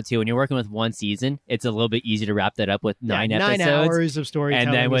definitely though too when you're working with one season, it's a little bit easier to wrap that up with 9 episodes. 9 hours of storytelling,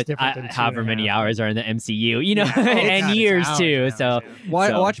 and then is with different than however many 2.5. hours are in the MCU, you know, Yeah. Oh, and God, it's years hours too. and So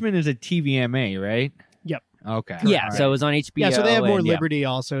hours, Watchmen is a TVMA, right? Yep. Okay. yeah, All so it was on HBO. Yeah, so they have more and, liberty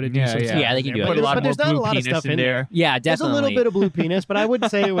also to do Yeah, some yeah. stuff. Yeah, they in can there. do But it. there's, but there's not a lot of stuff in there. Yeah, There's a definitely. little bit of blue penis, but I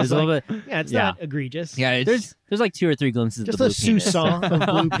wouldn't say it was There's a like, little bit. yeah, it's yeah. not egregious. Yeah, it's, There's like 2 or 3 glimpses Just of a the blue penis. soupçon of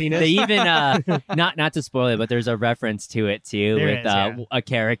blue penis. They even not to spoil it, but there's a reference to it too There with is, yeah. a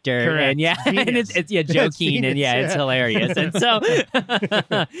character, Correct. and yeah, Venus. and it's joking, and yeah, it's hilarious, and so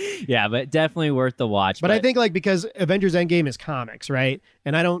yeah, but definitely worth the watch. But I think like because Avengers Endgame is comics, right?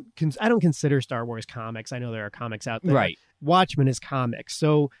 And I don't consider Star Wars comics. I know there are comics out there. right, Watchmen is comics.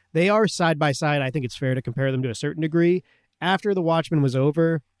 So they are side by side. I think it's fair to compare them to a certain degree. After The Watchmen was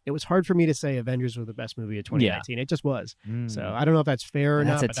over, it was hard for me to say Avengers was the best movie of 2019. It just was. So I don't know if that's fair or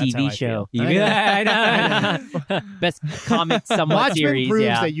that's not. a but that's how TV I show. feel. I know. I know. Best comic somewhat Watchmen series. proves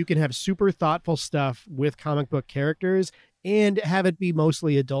Yeah, that you can have super thoughtful stuff with comic book characters and have it be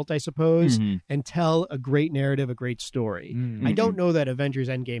mostly adult, I suppose, Mhm. and tell a great narrative, a great story. I don't know that Avengers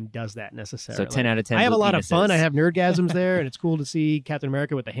Endgame does that necessarily. So 10 out of 10. I have a blue lot of fun. penises. I have nerdgasms there, and it's cool to see Captain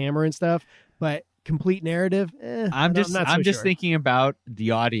America with the hammer and stuff. But complete narrative, I'm just not so I'm just sure. thinking about the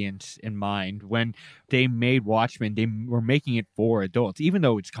audience in mind when they made Watchmen. They were making it for adults, even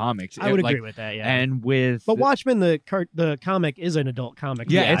though it's comics. I would Like, agree with that. Yeah, And with but Watchmen, the comic is an adult comic.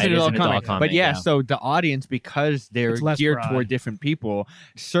 yeah, it's it an is adult an adult comic. comic, But yeah, yeah. so the audience, because they're It's less geared broad. toward different people,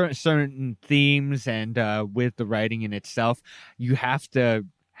 certain themes, and with the writing in itself, you have to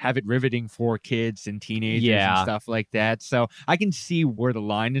have it riveting for kids and teenagers Yeah. and stuff like that. So I can see where the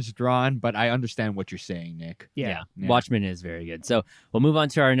line is drawn, but I understand what you're saying, Nick. Yeah. Yeah. Watchmen is very good. So we'll move on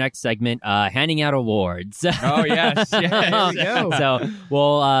to our next segment, handing out awards. Oh yes, yes. we go. So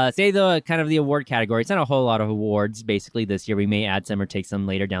we'll say the kind of the award category. It's not a whole lot of awards basically this year. We may add some or take some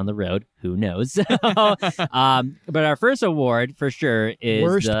later down the road. Who knows? But our first award for sure is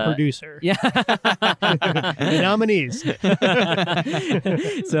Worst the producer. Yeah. The nominees.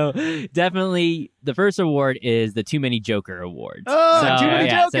 So definitely the first award is the Too Many Joker Awards. Oh, So, Too Many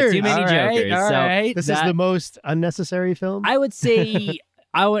yeah, so Jokers. Too Many All right, Jokers. all So right. This that- is the most unnecessary film. I would say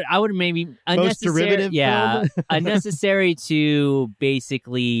I would maybe unnecessary. derivative Yeah, film? unnecessary to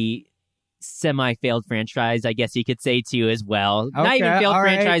basically semi-failed franchise, I guess you could say too as well. Not even Okay, failed all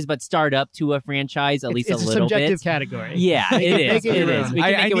right. franchise, but start up to a franchise at least it's a little subjective bit. category. Yeah, Make it is. make It your is. own. We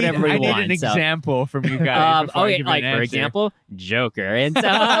can make it whatever we I want. need an so. example from you guys. before I Okay, give like an for answer. example, Joker, and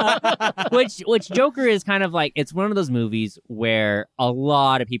so which Joker is kind of like it's one of those movies where a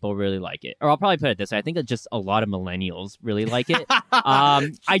lot of people really like it. Or I'll probably put it this way: I think that just a lot of millennials really like it.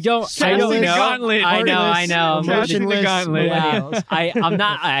 I don't Shameless know. gauntlet. I know. Casting the Emotionless gauntlet. millennials. I'm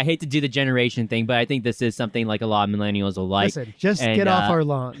not. I hate to do the generation thing, but I think this is something like a lot of millennials will like. Listen, just and, get off our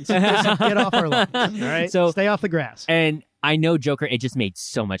lawns. Just get off our lawns. All right. So- stay off the grass. And I know Joker. It just made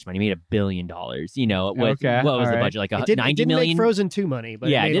so much money. It made $1 billion. You know what? Okay, What was the all right. budget? Like It didn't 90 make million. Frozen 2 money, but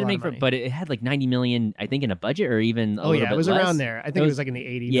Yeah, it it made didn't a lot make, of money. but it had like 90 million, I think, in a budget, or even a Oh little yeah, bit it was less. around there. I think it was like in the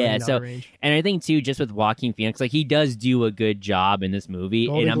 $80 Yeah, million so- range. And I think too, just with Joaquin Phoenix, like he does do a good job in this movie.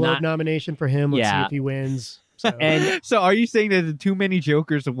 Golden and I'm Globe not. nomination for him. Let's see Yeah. if he wins. So. And So are you saying that the Too Many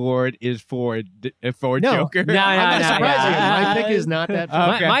Jokers award is for no, Joker? No, I'm no, not surprised you. yeah. My pick is not that. Uh,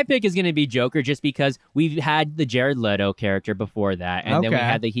 fun. Okay. my pick is going to be Joker, just because we've had the Jared Leto character before that, and then we Okay.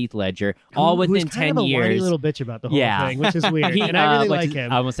 had the Heath Ledger, all Who's within kind 10 of a whiny years. little bitch about the whole Yeah. thing, which is weird. He, and I really which like is-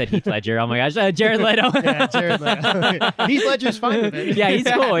 him. I almost said Heath Ledger. Oh my gosh, Jared Leto. Yeah, Jared Leto. Heath Ledger's fine with it. Yeah, he's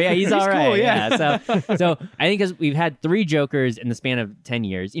cool. Yeah, he's all right. cool, yeah. So I think because we've had 3 Jokers in the span of 10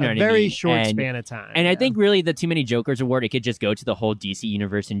 years, you know a what very I mean? short And- span of time. And I yeah. think really the Too Many Jokers award, it could just go to the whole DC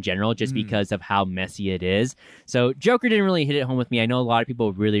universe in general, just because of how messy it is. So Joker didn't really hit it home with me. I know a lot of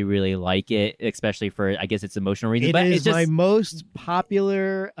people really, really like it, especially for, I guess, it's emotional reasons. it but is it's just my most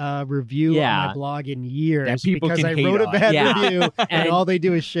popular review Yeah. on my blog in years That people because can I hate wrote a on. bad Yeah. review and, And- all they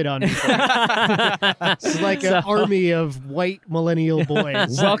do is shit on me. It's like So- an army of white millennial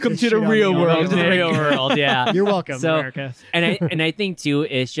boys. Welcome Just to the shit on real me all world, to day the long. real world. Yeah. You're welcome, So- America. and I think too,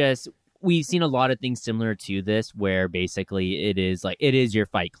 it's just we've seen a lot of things similar to this, where basically it is your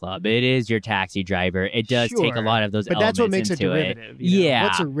Fight Club, it is your Taxi Driver. It does take a Sure. lot of those, But that's what makes elements it into derivative. you know? Yeah.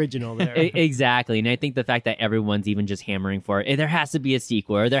 What's original there? Exactly, and I think the fact that everyone's even just hammering for it, there has to be a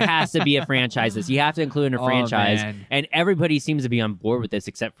sequel, or there has to be a franchise. This you have to include in a Oh, franchise, man. and everybody seems to be on board with this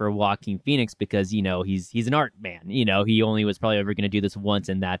except for Joaquin Phoenix, because he's an art man. He only was probably ever going to do this once,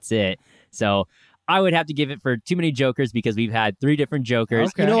 and that's it. So I would have to give it for Too Many Jokers, because we've had 3 different Jokers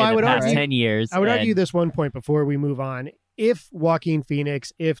Okay. You know, in I the would past argue- 10 years. I would and- argue this one point before we move on. if Joaquin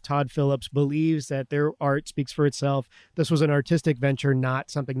Phoenix, if Todd Phillips believes that their art speaks for itself, this was an artistic venture,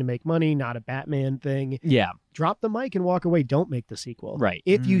 not something to make money, not a Batman thing. Yeah. Drop the mic and walk away. Don't make the sequel. Right.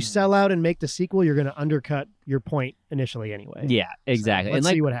 If you sell out and make the sequel, you're going to undercut your point initially anyway. Yeah, exactly. So let's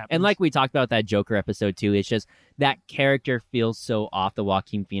see what happens. And like we talked about that Joker episode too, it's just that character feels so off, the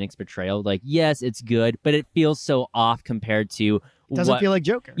Joaquin Phoenix portrayal. Like, yes, it's good, but it feels so off compared to it doesn't feel like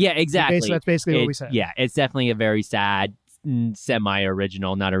Joker. Yeah, exactly. That's basically what we said. Yeah, it's definitely a very sad,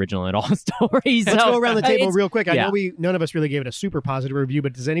 semi-original, not original at all story. Let's So, go around the table it's- real quick. I yeah. know none of us really gave it a super positive review,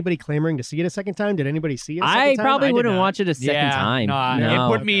 but does anybody clamoring to see it a second time? Did anybody see it a second I time? probably did wouldn't not. watch it a second time. No,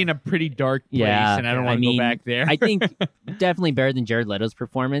 it put me in a pretty dark place, Yeah, and I don't I want to mean, go back there. I think definitely better than Jared Leto's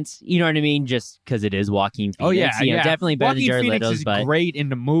performance. You know what I mean? Just because it is Joaquin Phoenix. Oh yeah, You know, yeah. definitely better Joaquin than Jared Phoenix Leto's. is But great in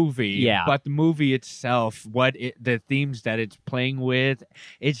the movie. Yeah. but the movie itself, the themes that it's playing with,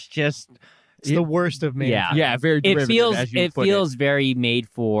 it's just It's the worst of mankind. very it derivative, feels as you it put feels very made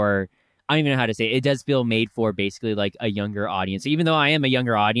for. I don't even know how to say it. It does feel made for basically like a younger audience. Even though I am a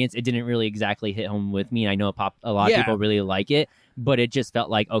younger audience, it didn't really exactly hit home with me. And I know a lot of Yeah. people really like it, but it just felt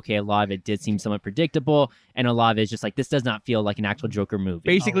like, okay, a lot of it did seem somewhat predictable, and a lot of it is just like, this does not feel like an actual Joker movie.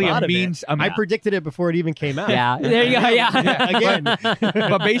 Basically, A lot a of it. means. I predicted it before it even came out. Yeah, there you go. Yeah. Again.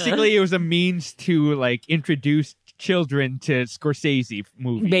 but basically, it was a means to like introduce children to Scorsese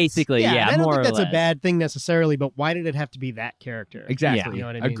movies. Basically, yeah, and I don't more think that's or a less. bad thing necessarily, but why did it have to be that character? Exactly. You know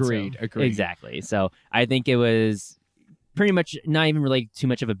what I mean? Agreed. So- Agreed. Exactly. So I think it was pretty much not even really too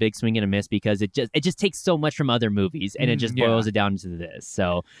much of a big swing and a miss, because it just takes so much from other movies and it just yeah. boils it down to this. So,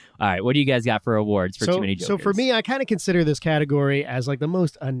 all right, what do you guys got for awards for Too Many Jokers? So for me, I kind of consider this category as like the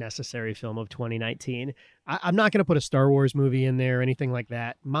most unnecessary film of 2019. I'm not going to put a Star Wars movie in there or anything like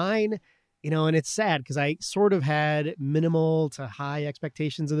that. Mine, and it's sad because I sort of had minimal to high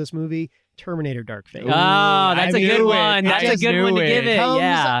expectations of this movie. Terminator Dark Fate. Oh, that's I a good knew it. one. That's I a good one to knew give it. Comes,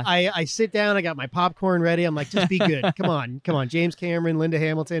 Yeah. I sit down, I got my popcorn ready. I'm like, just be good. Come on. James Cameron, Linda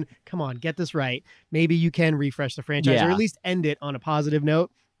Hamilton. Come on, get this right. Maybe you can refresh the franchise or Yeah. at least end it on a positive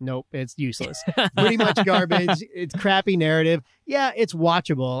note. Nope, it's useless. Pretty much garbage. It's crappy narrative. Yeah, it's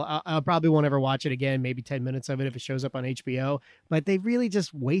watchable. I probably won't ever watch it again. Maybe 10 minutes of it if it shows up on HBO. But they really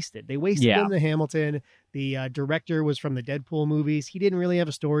just wasted. They wasted Yeah. Linda Hamilton. The director was from the Deadpool movies. He didn't really have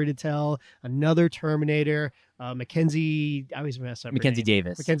a story to tell. Another Terminator. Mackenzie, I always mess up her Mackenzie name.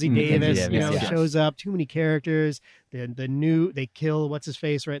 Davis. Mackenzie Mm, Davis, yeah. shows up. Too many characters. They kill what's his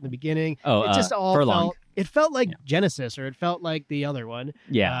face right in the beginning. Oh, It just all Furlong. felt like Genesis, or it felt like the other one.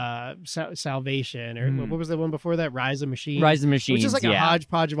 Yeah. Salvation, or what was the one before that? Rise of Machines. Rise of the Machines. Which is like a yeah.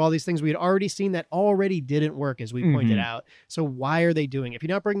 hodgepodge of all these things we had already seen that already didn't work, as we pointed Mhm. out. So why are they doing it? If you're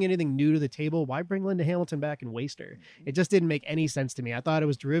not bringing anything new to the table, why bring Linda Hamilton back and waste her? It just didn't make any sense to me. I thought it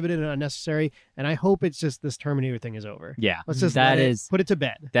was derivative and unnecessary, and I hope it's just this Terminator thing is over. Yeah. Let's just That let is- put it to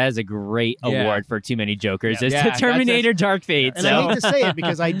bed. That is a great Yeah. award for Too Many Jokers. Yeah. It's Yeah, the that's Terminator Dark Fate. And So. I hate to say it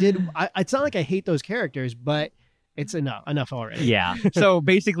because it's not like I hate those characters, but it's enough already. Yeah. So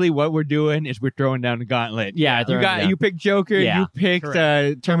basically, what we're doing is we're throwing down the gauntlet. Yeah. You picked Joker. Yeah. You picked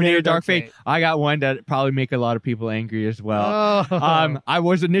Correct. Terminator Dark Fate. I got one that probably make a lot of people angry as well. Oh. I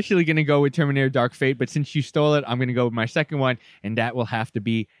was initially going to go with Terminator Dark Fate, but since you stole it, I'm going to go with my second one, and that will have to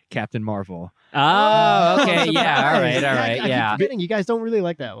be Captain Marvel. Oh, okay. I'm Yeah. All surprised. right. I keep Yeah. forgetting you guys don't really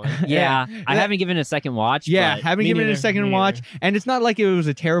like that one. Yeah. Yeah. I haven't given it a second watch. Yeah, but haven't me given it a neither. second Me watch, neither. and it's not like it was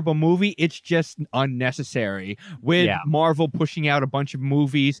a terrible movie. It's just unnecessary. With Yeah. Marvel pushing out a bunch of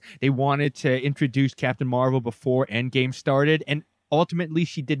movies, they wanted to introduce Captain Marvel before Endgame started, and ultimately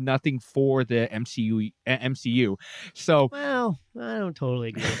she did nothing for the MCU. So Well, I don't totally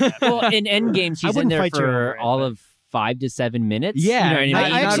agree with that. well, in Endgame, I she's in wouldn't there fight you over for it, all but- of 5 to 7 minutes. Yeah, You know what I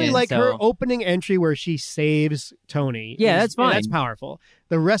mean? I actually Even, like her so- opening entry where she saves Tony. Yeah, that's fine. That's powerful.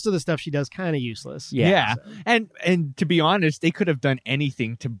 The rest of the stuff she does kind of useless. Yeah. So- and to be honest, they could have done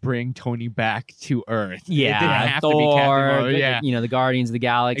anything to bring Tony back to Earth. It Yeah, didn't have Thor, to be Captain Marvel. the- Yeah, the Guardians of the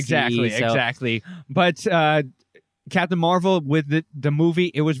Galaxy. exactly, so- exactly. But Captain Marvel with the movie,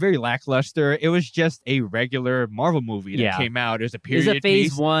 it was very lackluster. It was just a regular Marvel movie that Yeah. came out as a It's period a phase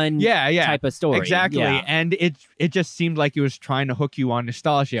piece. 1 Yeah, type of story. exactly. Yeah. And it just seemed like it was trying to hook you on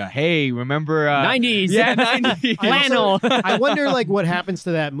nostalgia. Hey, remember 90s. Yeah, 90s. Flannel. I wonder like what happens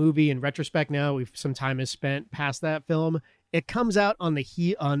to that movie in retrospect now. Some time has spent past that film. It comes out on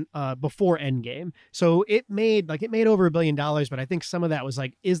before Endgame. So it made over $1 billion, but I think some of that was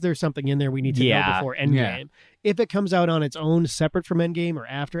like, is there something in there we need to know Yeah. before Endgame? Yeah. If it comes out on its own separate from Endgame or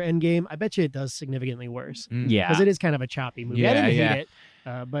after Endgame, I bet you it does significantly worse. Mm. Yeah. Because it is kind of a choppy movie. I Yeah, didn't yeah. hate it.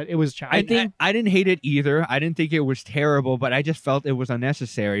 but it was I didn't hate it either. I didn't think it was terrible, but I just felt it was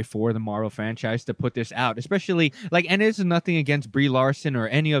unnecessary for the Marvel franchise to put this out, especially and it's nothing against Brie Larson or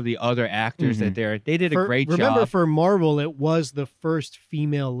any of the other actors that they did a great job. Remember, for Marvel, it was the first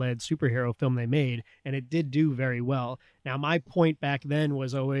female-led superhero film they made, and it did do very well. Now, my point back then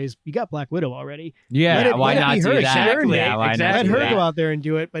was always, you got Black Widow already. Yeah, why not do that? Exactly. Yeah, why not Let do her that? go out there and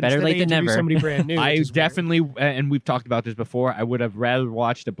do it, but Better instead late they than introduce never. somebody brand new. I which is weird. definitely, and we've talked about this before, I would have rather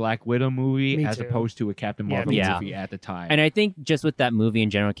watched a Black Widow movie Me as too. opposed to a Captain Yeah, Marvel me too. movie at the time. And I think just with that movie in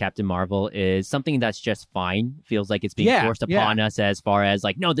general, Captain Marvel is something that's just fine. Feels like it's being Yeah, forced upon us as far as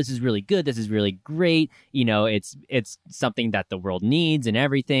no, this is really good. This is really great. It's something that the world needs and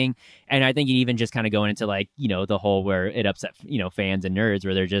everything. And I think even just kind of going into the whole where it upset fans and nerds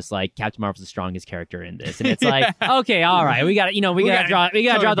where they're just like Captain Marvel's the strongest character in this, and it's like okay, all right, we got to we got to draw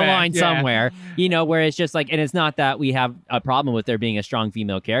the back, line somewhere. Where it's just and it's not that we have a problem with there being a strong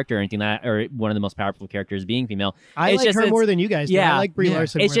female character or anything like that, or one of the most powerful characters being female. I like her more than you guys do. Yeah. I like Brie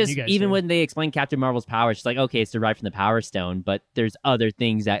Larson It's more just than you guys even do. when they explain Captain Marvel's power, it's okay, it's derived from the Power Stone, but there's other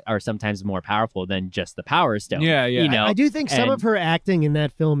things that are sometimes more powerful than just the Power Stone. Yeah, yeah. I do think some and- of her acting in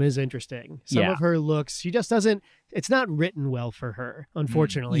that film is interesting. Some Yeah. of her looks, she just doesn't. It's not written well for her,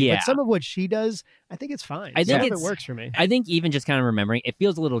 unfortunately. Yeah. But some of what she does, I think it's fine. I think Some of it's- it works for me. I think even just kind of remembering, it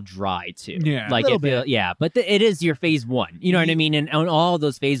feels a little dry too. Yeah. like Little it feels, bit. yeah, but it is your phase one. You know what I mean? And on all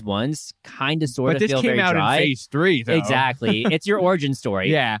those phase ones, kind of sort but of this feel came very out dry. in phase 3, though. Exactly. It's your origin story.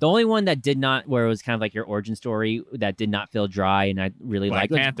 Yeah. The only one that did not, where it was kind of like your origin story that did not feel dry, and I really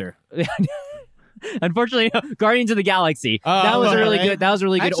Black liked. Panther. Unfortunately, Guardians of the Galaxy. Oh, that was a really right. good. That was a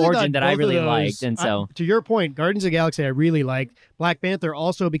really I good actually origin thought that I both of really those- liked, and so to your point, Guardians of the Galaxy I really liked. Black Panther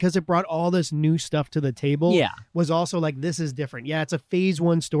also, because it brought all this new stuff to the table. yeah, Was also like, this is different. Yeah, it's a phase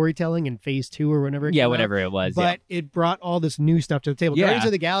 1 storytelling and phase 2 or whatever. It yeah, came out, whatever it was. But it brought all this new stuff to the table. Yeah. Guardians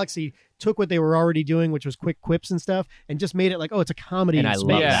of the Galaxy took what they were already doing, which was quick quips and stuff, and just made it like, oh, it's a comedy. And in I space.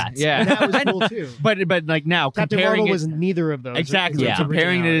 love Yeah, that. yeah. And that was cool too. But now Captain comparing Marvel it, was neither of those. exactly Yeah.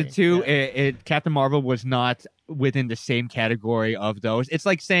 comparing originality. the two, Yeah. it Captain Marvel was not within the same category of those. It's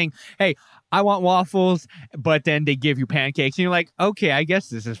like saying, hey, I want waffles, but then they give you pancakes, and you're like, okay, I guess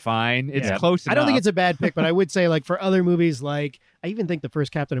this is fine. It's Yeah. close enough. I don't think it's a bad pick, but I would say like for other movies, like I even think the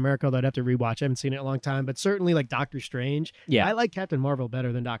first Captain America, although I'd have to rewatch. I haven't seen it in a long time, but certainly like Doctor Strange. Yeah. I like Captain Marvel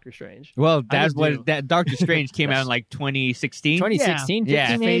better than Doctor Strange. Well, I that's just do. what that Doctor Strange came out in like 2016. 2016, Yeah.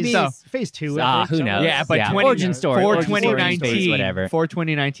 15 Yeah. maybe. Phase 2. I think, who so. knows? Yeah, but 20 origin story, for origin story, 2019, phase, whatever. for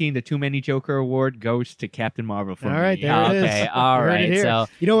 2019, the Too Many Joker Award goes to Captain Marvel. For All me. right, there it is. Okay, all You heard it right. here. So,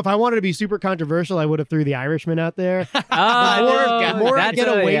 You know, if I wanted to be super controversial, I would have threw The Irishman out there. oh, The more I that's get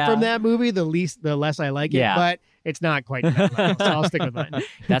a- away yeah. from that movie, the less I like it. Yeah. But it's not quite to that level, so I'll stick with mine.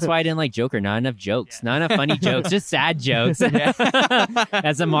 That's why I didn't like Joker. Not enough jokes. Not enough funny jokes. Just sad jokes.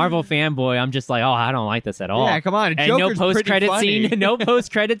 As a Marvel fanboy, I'm just like, oh, I don't like this at all. Yeah, come on. And Joker's no post pretty credit funny. scene. No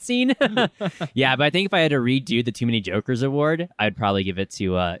post credit scene. Yeah, but I think if I had to redo the Too Many Jokers award, I'd probably give it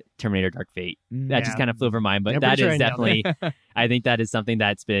to Terminator Dark Fate. That just Yeah. kind of flew over mine, but Yeah, I'm that pretty is sure I nailed definitely. I think that is something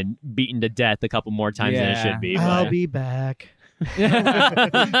that's been beaten to death a couple more times than it Yeah. should be. I'll but- be back.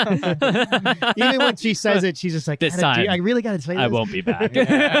 Even when she says it, she's just like, This "God, time, I really got to say this. I won't be back.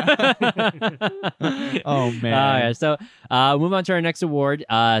 Oh man. Yeah, so move on to our next award.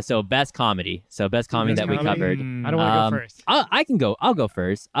 So best comedy. So best comedy Best that we comedy? covered. I don't want to Um, go first. I can go. I'll go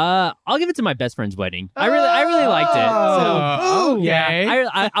first. I'll give it to My Best Friend's Wedding. I really liked it. So Oh, okay. yeah,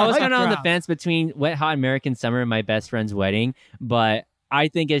 I was Mic kind of on the drop. fence between Wet Hot American Summer and My Best Friend's Wedding, but I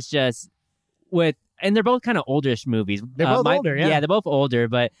think it's just and they're both kind of oldish movies. They're both older, yeah. they're both older,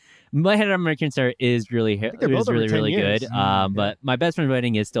 but My Hot American Summer is really they're both over 10 really years. good. But My Best Friend's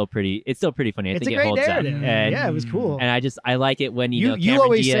Wedding is still pretty. It's still pretty funny. I It's think a it great holds narrative. up. And, Yeah, it was cool. and I like it when you know You Cameron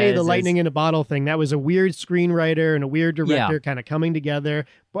always say Diaz the is- lightning in a bottle thing. That was a weird screenwriter and a weird director kind of coming together.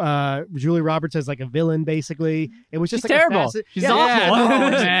 Julie Roberts as like a villain, basically. It was just She's like terrible. A facet. She's yeah, awful. Oh,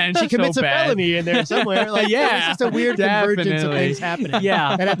 man, She she's commits so a bad. felony in there somewhere. Like, Yeah, it was just a weird convergence of definitely. things happening.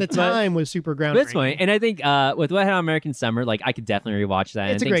 Yeah. that at the But- time was super groundbreaking. That's funny, and I think with Wet Hot American Summer, like I could definitely rewatch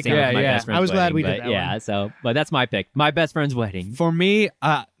that. It's and a I think great same with comedy. My Yeah, Best yeah. Friend's I was glad Wedding, we did but that yeah, one. so but that's my pick. My Best Friend's Wedding. For me,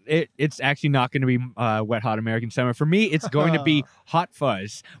 it's actually not going to be Wet Hot American Summer. For me, it's going to be Hot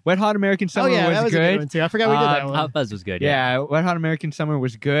Fuzz. Wet Hot American Oh Summer yeah, that was a good good. one too. I forgot we did that one. Hot Fuzz was good. Yeah, Wet Hot American Summer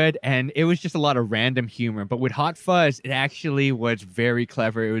was good, and it was just a lot of random humor. But with Hot Fuzz, it actually was very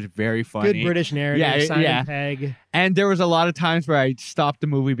clever. It was very funny. Good British narrative. Yeah, Simon yeah. Pegg. And there was a lot of times where I stopped the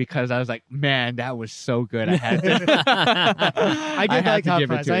movie because I was like, "Man, that was so good." I had to. I did had like to Hot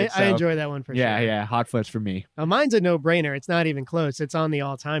give it Fuzz. to I it, so- enjoy that one for Yeah, sure. yeah, Hot Fuzz for me. Mine's a no-brainer. It's not even close. It's on the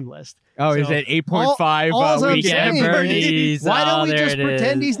all-time list. Oh, is So, it 8.5 all I'm Weekend at saying Bernie's. is, why don't Oh, we there just it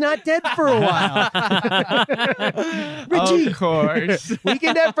pretend is. he's not dead for a while? Richie, Of course.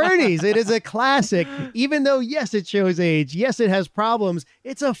 Weekend at Bernie's. It is a classic. Even though, yes, it shows age. Yes, it has problems.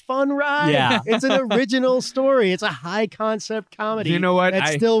 It's a fun ride. Yeah. It's an original story. It's a high concept comedy. You know what? That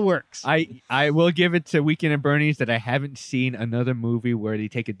still works. I will give it to Weekend at Bernie's that I haven't seen another movie where they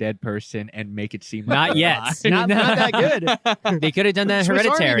take a dead person and make it seem like Not they're yet. alive. not that good. They could have done that in Swiss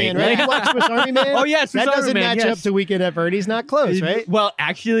Hereditary. Army Man, right? You watch Swiss Army Man? Oh, yeah, Swiss that doesn't Army Man, match yes. up to Weekend at Bernie's. Not close, right? Well,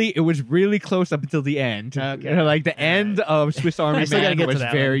 actually, it was really close up until the end. Okay. Like the end of Swiss I Army still gotta Man get to was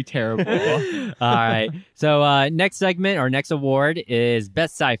that very terrible. All right. So next segment or next award is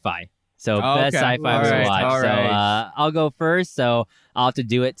best sci-fi. So Oh, best okay. sci-fi All was right, watched. all So right. I'll go first. So I'll have to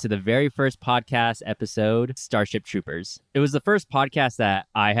do it to the very first podcast episode, Starship Troopers. It was the first podcast that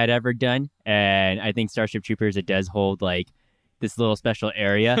I had ever done, and I think Starship Troopers, it does hold like this little special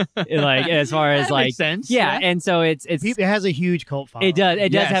area, like as far as That like makes sense. yeah. And so it's It has a huge cult following. it does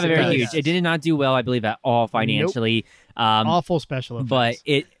Yes, have a it very does. huge. It did not do well, I believe, at all financially. Awful special effects. But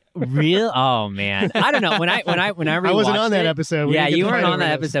it real oh man, I don't know when I rewatched I wasn't on that it, episode. We yeah, didn't get you to weren't fight on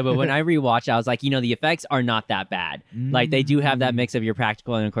that over this. episode, but when I rewatched, I was like, the effects are not that bad. Like they do have that mix of your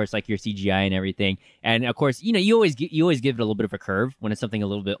practical and of course like your CGI and everything. And of course, you always give it a little bit of a curve when it's something a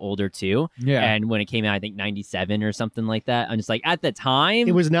little bit older too. Yeah. And when it came out, I think 97 or something like that. I'm just like at the time,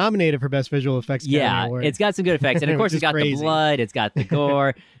 It was nominated for Best Visual Effects Academy yeah, Award. it's got some good effects, and of course Which it's is got crazy. the blood, it's got the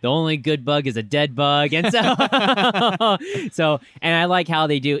gore. The only good bug is a dead bug, and so and I like how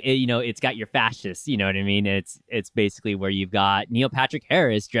they do it. It's got your fascists. You know what I mean? It's basically where you've got Neil Patrick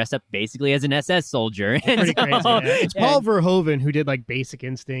Harris dressed up basically as an SS soldier. And pretty crazy. Yeah. It's and- Paul Verhoeven who did like Basic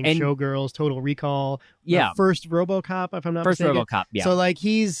Instinct, And- Showgirls, Total Recall, Yeah. the first RoboCop, if I'm not First mistaken. RoboCop, yeah. So like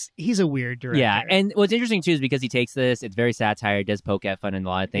he's a weird director. Yeah, and what's interesting too is because he takes this, it's very satire, it does poke at fun and a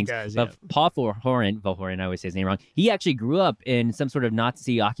lot of things. does, but yeah. Paul Verhoeven, I always say his name wrong. He actually grew up in some sort of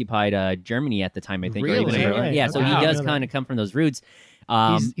Nazi-occupied Germany at the time, I think. or even Really? in Berlin. Right. Yeah, so Wow. he I does didn't know kind of come from those roots.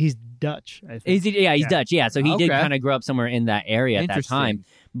 He's Dutch, I think. He's Yeah. Dutch. Yeah, so he did Okay. kind of grow up somewhere in that area at that Interesting. time.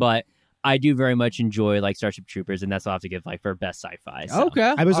 But I do very much enjoy like Starship Troopers, and that's what I have to give like for best sci-fi. So.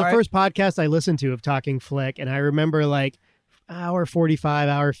 Okay. I was All the right. first podcast I listened to of Talking Flick, and I remember like hour 45,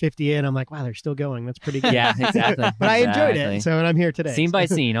 hour 50 in, I'm like, wow, they're still going. That's pretty good. Yeah, exactly. But I enjoyed Exactly. it, so and I'm here today. Scene by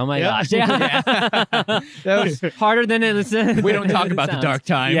scene. Oh my Yeah. gosh. Yeah. That was- harder than it is. we don't talk about the sounds. dark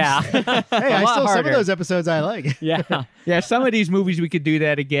times. Yeah. Hey, A I lot still some harder. of those episodes I like. Yeah. Yeah, some of these movies we could do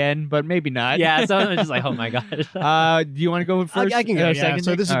that again, but maybe not. Yeah. So I'm just like, oh my gosh. Do you want to go first? I can go. Yeah. second?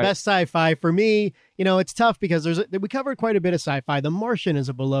 So this is All right. best sci-fi for me. It's tough because we covered quite a bit of sci-fi. The Martian is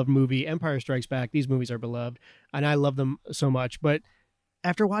a beloved movie. Empire Strikes Back. These movies are beloved, and I love them so much. But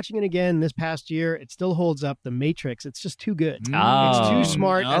after watching it again this past year, it still holds up. The Matrix, it's just too good. Oh. It's too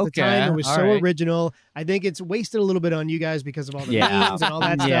smart. At the Okay. time, it was All so right. original. I think it's wasted a little bit on you guys because of all the Yeah. memes and all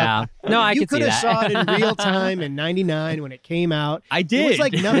that stuff. Yeah. No, I you can see could have that. saw it in real time in '99 when it came out. I did. It was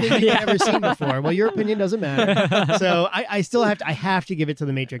like nothing you've Yeah. ever seen before. Well, your opinion doesn't matter. So I still have to give it to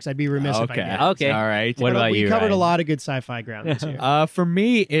the Matrix. I'd be remiss if I Okay. didn't. Okay. All right. What But about we you? covered Ryan? a lot of good sci-fi ground this year. For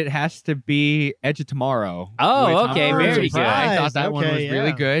me, it has to be Edge of Tomorrow. Oh, with okay, Tom very Cruise. good. I thought that one was Okay, really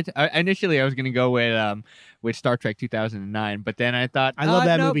yeah. good. Initially, I was going to go with Star Trek 2009, but then I thought I love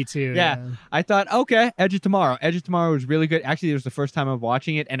that nope. movie too. Yeah. I thought, okay, Edge of Tomorrow. Edge of Tomorrow was really good. Actually, it was the first time of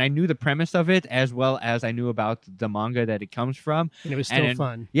watching it, and I knew the premise of it as well as I knew about the manga that it comes from. And it was still And-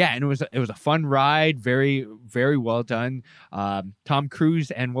 fun. Yeah, and it was a fun ride, very very well done. Tom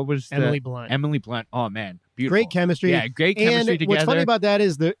Cruise and what was Emily the Blunt. Emily Blunt. Oh man, beautiful. Great chemistry. Yeah, great chemistry And together. what's funny about that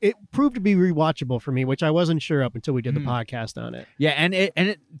is it proved to be rewatchable for me, which I wasn't sure up until we did the Mm. podcast on it. Yeah,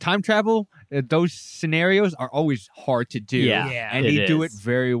 and time travel, those scenarios are always hard to do. Yeah, and it they do it is.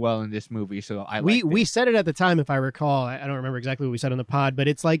 very well in this movie. So I We liked it. said it at the time, if I recall. I don't remember exactly what we said on the pod, but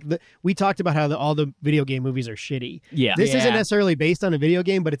it's like we talked about how all the video game movies are shitty. Yeah. This isn't Yeah. necessarily based on a video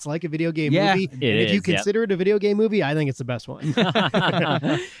game, but it's like a video game Yeah, movie. it and if you is, yep. consider it a video game movie, I think it's the best one.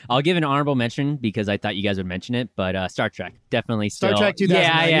 I'll give an honorable mention because I thought you guys would mention it, but Star Trek definitely still. Star Trek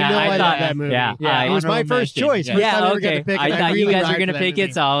 2009. Yeah, You know I love thought that movie. Yeah, Yeah, it was my honorable first mention. choice. Yeah. First time I yeah, ever got okay. to pick, I and thought you really guys were ride gonna for that pick movie.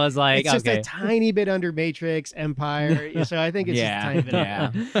 it, so I was like, It's just okay. a tiny bit under Matrix, Empire. So I think it's just a tiny bit.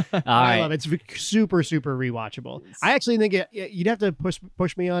 yeah. All I right. love it. It's super, super rewatchable. I actually think you'd have to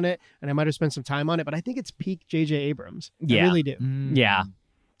push me on it, and I might have spent some time on it, but I think it's peak J.J. Abrams. I Yeah. really do. Mm. Yeah.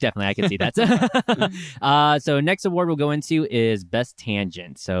 definitely, I can see that. So next award we'll go into is Best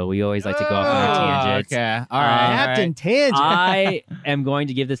Tangent. So we always like to go off on our tangents. Okay. All right. Captain Tangent. I am going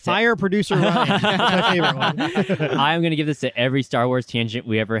to give this to Fire producer Ryan. That's my favorite one. I'm going to give this to every Star Wars tangent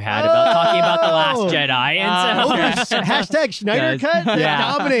we ever had about talking about The Last Jedi. And so, Hashtag Schneider Cut that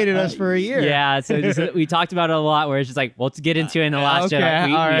Yeah. dominated us for a year. yeah, so just, we talked about it a lot where it's just like, well, let's get into it in The Last Okay, Jedi.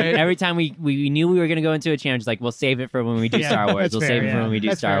 all right. Every time we knew we were going to go into a challenge, like, we'll save it for when we do Yeah, Star Wars. that's We'll fair, save it for yeah. when we do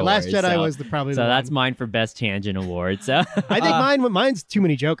That's Star fair. Wars. Last Jedi so, was probably so the that's one. mine for Best Tangent Award. So I think mine's Too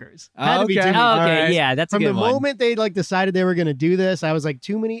Many Jokers. Had to be Okay. Too Many oh, Jokers. okay, right. yeah, that's From a the good one. moment they decided they were going to do this, I was like,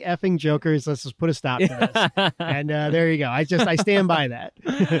 too many effing Jokers. Let's just put a stop to this. And there you go. I stand by that.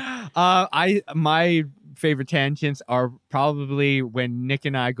 My favorite tangents are probably when Nick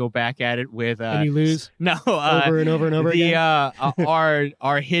and I go back at it with And you lose no over and over and over the again.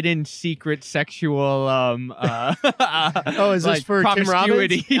 our hidden secret sexual Oh, is this like, for Tim Robbins?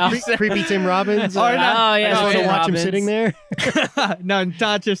 promiscuity. Creepy Tim Robbins? Or not- Oh, yeah, I just want to Tim watch him Robbins. sitting there. No,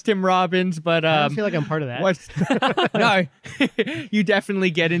 not just Tim Robbins, but I don't feel like I'm part of that. what's no, you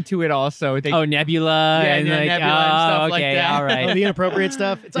definitely get into it also. They, Oh, Nebula. Yeah, and yeah, like, Nebula and stuff okay, like that. all Oh, right. the inappropriate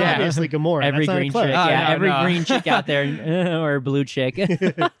stuff? It's Yeah. obviously Gamora. Every That's not a green close. chick, Oh, yeah, no, every no. green chick out there, or blue chick.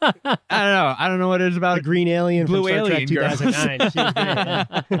 I don't know what it is about The green alien Blue from Star Trek alien girls. 2009.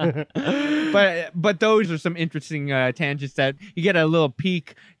 She was great. but those are some interesting tangents that you get a little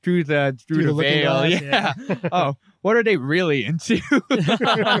peek through the Through the looking veil. glass, Yeah. Oh, what are they really into?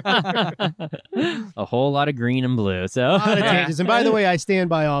 A whole lot of green and blue. So A lot of Yeah. tangents. And by the way, I stand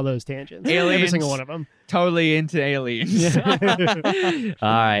by all those tangents. Every Aliens. single one of them. Totally into aliens. all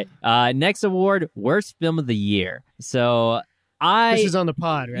right. Next award, worst film of the year. So This is on the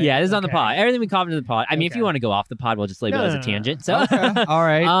pod, right? yeah, this is on the Okay. pod. Everything we covered in the pod. I mean, if Okay. you want to go off the pod, we'll just label No, it as no, a no, tangent. So Okay. All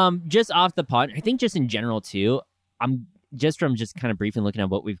right. just off the pod, I think just in general too. I'm just from just kind of briefly looking at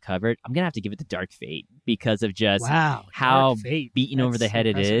what we've covered. I'm gonna have to give it to Dark Fate because of just Wow. how Dark Fate. beaten over the That's head it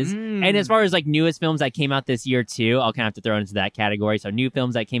impressive. is. Mm. And as far as like newest films that came out this year too, I'll kind of have to throw it into that category. So new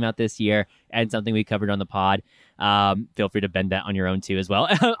films that came out this year and something we covered on the pod. Feel free to bend that on your own too as well.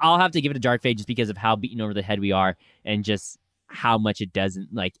 I'll have to give it to Dark Fate just because of how beaten over the head we are and just how much it doesn't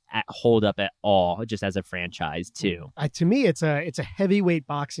like hold up at all just as a franchise too. To me, it's a heavyweight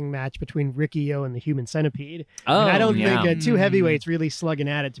boxing match between Riki-Oh and the Human Centipede. Oh, And I don't yeah. think two heavyweights really slugging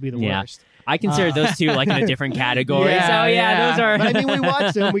at it to be the Yeah. worst. I consider those two like in a different category. Yeah, so yeah. those are. But I mean, we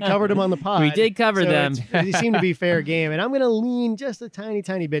watched them. We covered them on the pod. We did cover So them. They seem to be fair game. And I'm going to lean just a tiny,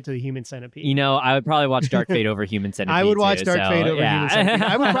 tiny bit to the Human Centipede. You know, I would probably watch Dark Fate over Human Centipede. I would watch too, Dark so, Fate over yeah. Human Centipede.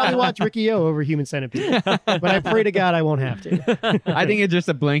 I would probably watch Riki-Oh over Human Centipede. But I pray to God I won't have to. I think it's just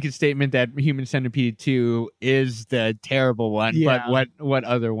a blanket statement that Human Centipede 2 is the terrible one. Yeah. But what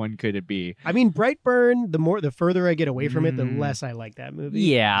other one could it be? I mean, Brightburn, the further I get away from it, the Mm. less I like that movie.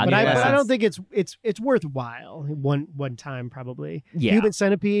 Yeah, But yeah. I don't think it's worthwhile one time probably. Yeah. Human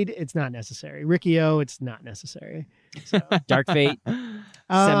Centipede, it's not necessary. Riki-Oh, it's not necessary. So, Dark Fate,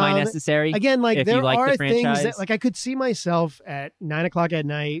 semi-necessary. again, like if you there like the are things franchise. that like I could see myself at 9:00 at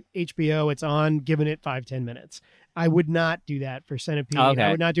night, HBO, it's on, giving it 5-10 minutes. I would not do that for Centipede. Okay.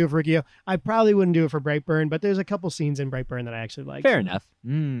 I would not do it for Riki-Oh. I probably wouldn't do it for Brightburn, but there's a couple scenes in Brightburn that I actually like. Fair enough.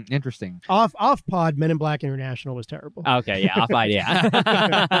 Interesting. Off pod, Men in Black International was terrible. Okay, yeah, I'll fight.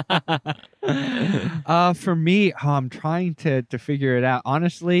 Yeah. For me, I'm trying to figure it out.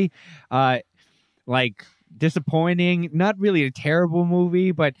 Honestly, like disappointing. Not really a terrible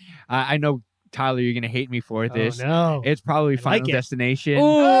movie, but I know Tyler, you're gonna hate me for this. Oh, no. It's probably I Final like it. Destination.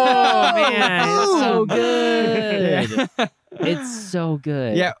 Oh man, it's so Ooh. good. It's so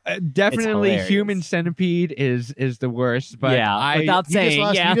good. Yeah, definitely. hilarious. Human Centipede is the worst. But yeah, without You just saying,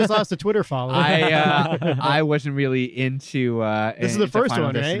 lost, yeah. you just lost a Twitter follower. I wasn't really into This is the into first Final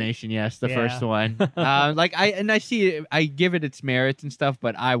one, right? Destination. Yes, the Yeah. first one. I see it, I give it its merits and stuff,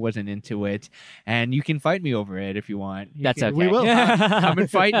 but I wasn't into it. And you can fight me over it if you want. You That's can- okay. We will. Come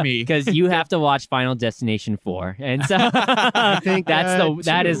and fight me. because you have to watch Final Destination 4, and so think,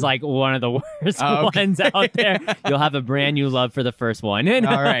 that is two. like one of the worst Oh, okay. ones out there. You'll have a brand new love for the first one. And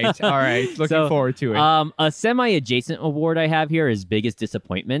All right. Looking So, forward to it. a semi-adjacent award I have here is biggest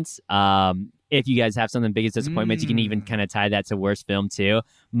disappointments. If you guys have something biggest disappointments, you can even kind of tie that to worst film too.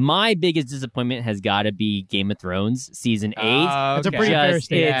 My biggest disappointment has got to be Game of Thrones season 8. That's a Okay. pretty fair Just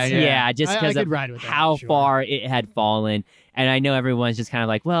statement. just I because could of ride with that, how sure. far it had fallen. And I know everyone's just kind of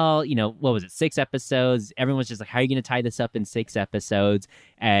like, well, what was it, 6 episodes? Everyone's just like, how are you going to tie this up in 6 episodes?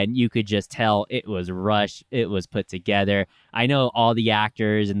 And you could just tell it was rushed. It was put together. I know all the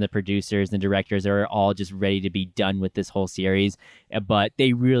actors and the producers and directors are all just ready to be done with this whole series, but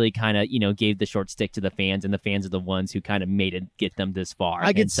they really kind of, gave the short stick to the fans, and the fans are the ones who kind of made it get them this far.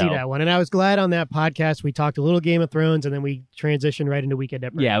 I could see that one. And I was glad on that podcast we talked a little Game of Thrones, and then we transitioned right into Weekend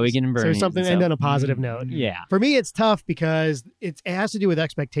at Bernie's. Yeah, Weekend at Bernie's. So something to end on a positive note. Yeah. For me, it's tough because it has to do with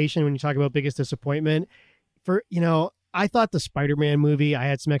expectation when you talk about biggest disappointment. I thought the Spider-Man movie, I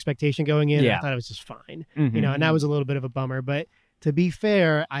had some expectation going in. Yeah. I thought it was just fine, Mhm. and that was a little bit of a bummer. But to be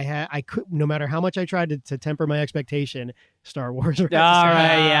fair, I could, no matter how much I tried to temper my expectation, Star Wars. All right,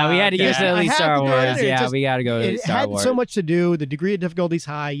 yeah, we had to get to at I least had Star to do it. Wars. It Yeah, just- we got to go with It Star had Wars. so much to do. The degree of difficulty's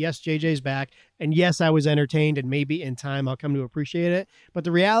high. Yes, JJ's back. And yes, I was entertained, and maybe in time I'll come to appreciate it. But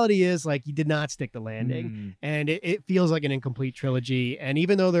the reality is, like, he did not stick the landing. And it feels like an incomplete trilogy. And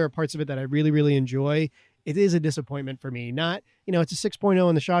even though there are parts of it that I really, really enjoy, it is a disappointment for me. Not, it's a 6.0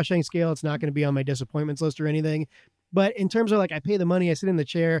 on the Shawshank scale. It's not going to be on my disappointments list or anything. But in terms of, like, I pay the money, I sit in the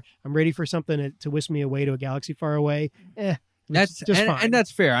chair, I'm ready for something to whisk me away to a galaxy far away. That's just fine. and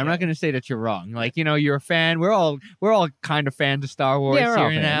that's fair. I'm not going to say that you're wrong. Like, you're a fan. We're all kind of fans of Star Wars Yeah, we're all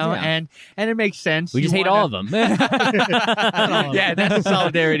here fans, now, yeah. and it makes sense. We just hate all of them. Yeah, that's the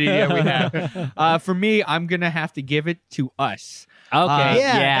solidarity that we have. For me, I'm gonna have to give it to Us. Okay.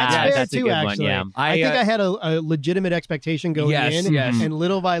 That's fair that's a too, good actually. one. Yeah. I think I had a legitimate expectation going Yes, in, yes. and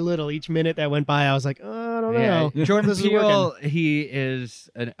little by little, each minute that went by, I was like, oh, I don't know. Yeah. Jordan This is Peele, he is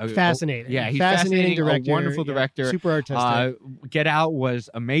Fascinating. Yeah, he's fascinating director, a wonderful yeah, director. super artistic. Get Out was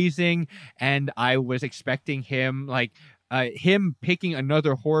amazing, and I was expecting him him picking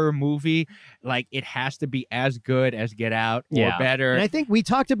another horror movie, like it has to be as good as Get Out or Yeah. better. And I think we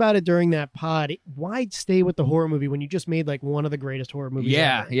talked about it during that pod. Why stay with the horror movie when you just made like one of the greatest horror movies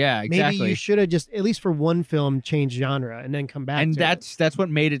yeah, ever? yeah, exactly. Maybe you should have just, at least for one film, changed genre and then come back And to it. that's what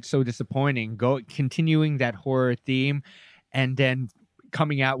made it so disappointing. Continuing that horror theme, and then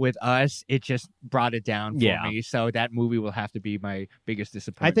coming out with Us, it just brought it down for Yeah. me. So that movie will have to be my biggest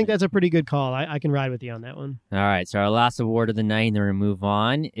disappointment. I think that's a pretty good call. I can ride with you on that one. All right. So our last award of the night, and then we're move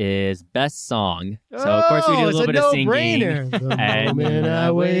on, is best song. So of course we do a little bit of singing. The And- moment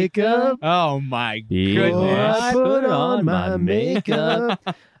I wake up, Oh my Before before I put on my makeup,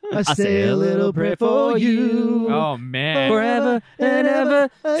 I say a little prayer for you. Oh man. Forever and ever.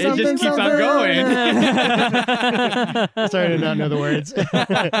 It just keeps on going. Sorry to not know the words.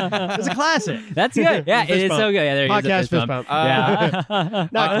 It's a classic. That's good. Yeah, Fist it is bump. so good. Yeah, there you go. Podcast fist bump. Yeah.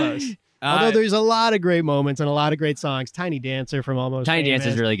 Not close. Although there's a lot of great moments and a lot of great songs. Tiny Dancer from Almost Tiny Famous,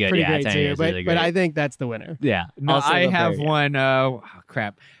 Dancer's really good. Pretty Yeah, great Tiny too. Dancer's But really but great. I think that's the winner. Yeah. No, Also I the have prayer, yeah. one.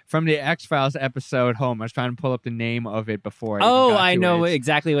 Crap. From the X-Files episode Home. I was trying to pull up the name of it before. Oh, got I to know it.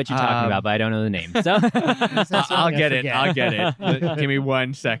 exactly what you're talking about, but I don't know the name. So, I'll get it. forget. I'll get it. Give me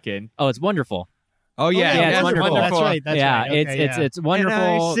 1 second. oh, it's wonderful. Oh yeah, yeah, it's wonderful. That's right. That's yeah, right. Okay, it's And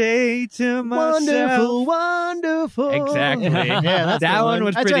wonderful. I say to myself, Wonderful, wonderful. Exactly. Yeah, that's That the one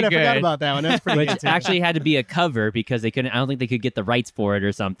was that's pretty right. I forgot good. about that one. That's pretty Which good too. actually had to be a cover because they couldn't. I don't think they could get the rights for it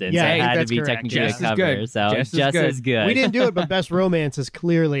or something. Yeah, so it had to that's be correct. technically Just a as cover. good. So Just just as as good. we didn't do it, but best romance is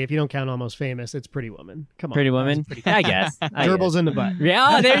clearly, if you don't count Almost Famous, it's Pretty Woman. Come on, Pretty That was Woman. pretty I guess. I Gerbils in the butt. guess.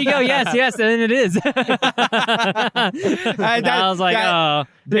 Yeah. Oh, there you go. Yes. Yes. And it is. I was like, oh,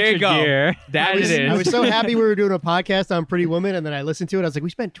 there you Richard go. Gere. That it is. I was so happy we were doing a podcast on Pretty Woman, and then I listened to it. I was like, we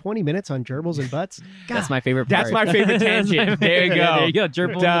spent 20 minutes on gerbils and butts. God, That's my favorite part. That's my favorite tangent. There you go. There you go.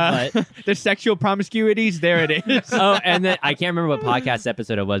 Gerbil in the butt. The sexual promiscuities. There it is. Oh, and then I can't remember what podcast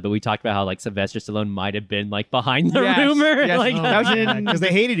episode it was, but we talked about how like Sylvester Stallone might have been like behind the Yes, rumor. yes. Like, That was in because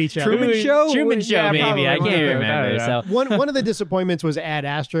they hated each other. Truman Show. Truman Show, Yeah, maybe. I probably. can't One of those. I remember. don't know. So One of the disappointments was Ad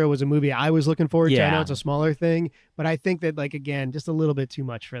Astra was a movie I was looking forward to. I Yeah. know it's a smaller thing, but I think that, like, again, just a little bit too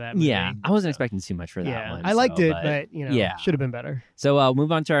much for that movie. yeah, I wasn't expecting too much for that Yeah, one. I liked so, it, but you know, yeah. should have been better. So we'll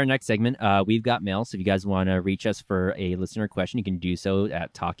move on to our next segment. We've got mail. So if you guys want to reach us for a listener question, you can do so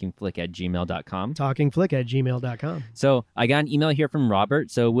at talkingflick@gmail.com. Talkingflick@gmail.com. So I got an email here from Robert.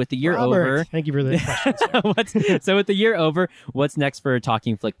 So with the year Robert, over, thank you for the question. so with the year over, what's next for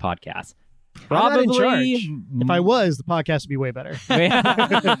Talking Flick podcast? I'm not in Probably. charge. If I was, the podcast would be way better.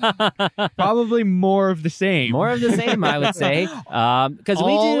 Probably more of the same. More of the same, I would say, because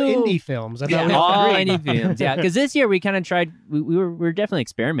we All do indie films. I thought Yeah, we all agreed. indie films. Yeah, because this year we kind of tried. We were definitely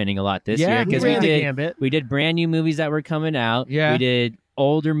experimenting a lot this Yeah, year We because ran we the did gambit. we did brand new movies that were coming out. Yeah. we did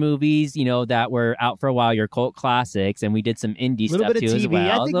older movies, that were out for a while, your cult classics, and we did some indie A little stuff bit of too TV. as well. I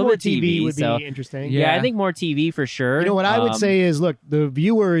a think little more bit of TV would so, be interesting. yeah, Yeah. I think more TV for sure. You know what I would say is, look, the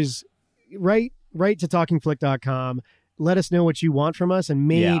viewers, write to talkingflick.com. let us know what you want from us, and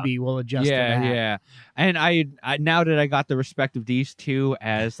maybe we'll adjust to that. Yeah. And I now that I got the respect of these two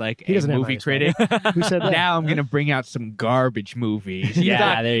as like He a doesn't have movie my respect. critic, Who said that? now I'm gonna bring out some garbage movies.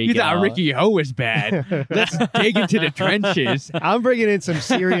 Yeah, there you thought go. Ricky Ho was bad. Let's dig into the trenches. I'm bringing in some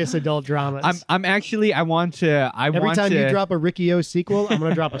serious adult dramas. I'm actually I want to Every time you drop a Ricky O sequel, I'm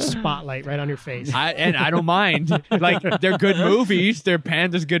going to drop a spotlight right on your face. I don't mind. Like they're good movies. They're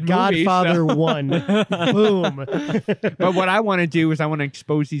Panda's good movies. Godfather 1. Boom. But what I want to do is I want to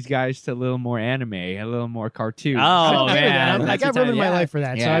expose these guys to a little more anime, a little more cartoon. Oh, I'm okay with man. that. I That's got the room time- in my yeah. life for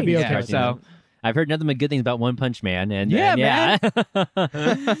that, so Yeah, I'd be yeah, okay with so- that. I've heard nothing but good things about One Punch Man, and Yeah,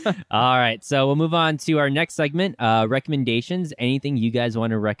 All right, so we'll move on to our next segment, recommendations. Anything you guys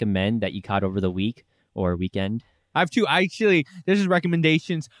want to recommend that you caught over the week or weekend? I have two. Actually, this is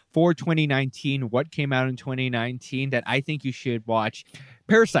recommendations for 2019. What came out in 2019 that I think you should watch?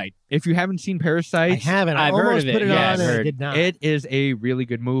 Parasite. If you haven't seen I Parasite, haven't. I I've heard almost of it. put it Yeah, on I've and I heard. did not. it is a really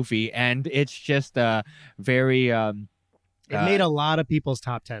good movie, and it's just very. It made a lot of people's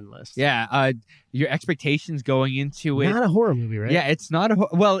top 10 lists. Your expectations going into it. Not a horror movie, right? Yeah, it's not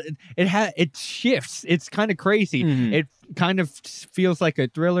it shifts. It's kind of crazy. Mhm. It kind of feels like a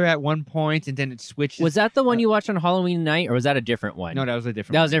thriller at one point, and then it switches. Was that the one you watched on Halloween night, or was that a different one? No, that was a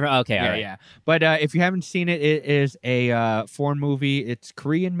different. that was different. Okay, Yeah, all right. yeah. But if you haven't seen it, it is a foreign movie. It's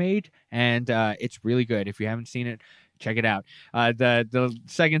Korean made, and it's really good. If you haven't seen it, check it out. The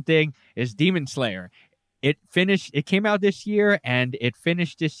second thing is Demon Slayer. It came out this year, and it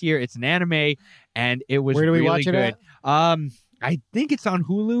finished this year. It's an anime, and it was Where do we really watch it good. at? I think it's on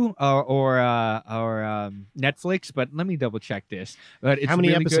Hulu or Netflix, but let me double check this. But it's How many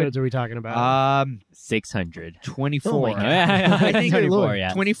really episodes are we talking good. about? 600. 24. Oh my God. I Good think 24, Lord.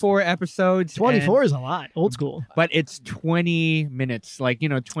 yeah. 24 episodes. 24 is a lot. Old school. But it's 20 minutes, 20,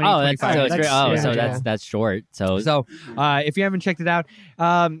 Oh, that's 25 so, it's minutes. very, yeah, yeah. that's short. So, So, if you haven't checked it out,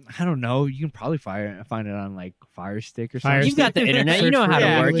 I don't know. You can probably find it on like Fire Stick or Fire something. you've got the internet. You know how to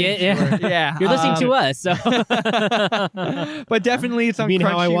Yeah. work it. Yeah. Yeah, You're listening to us, so but definitely it's You on mean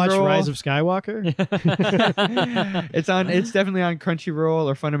how I watch Crunchyroll. Rise of Skywalker? It's definitely on Crunchyroll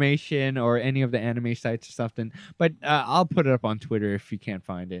or Funimation or any of the anime sites or something. But I'll put it up on Twitter if you can't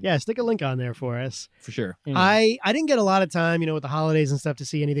find it. Yeah, stick a link on there for us. For sure. I didn't get a lot of time, with the holidays and stuff to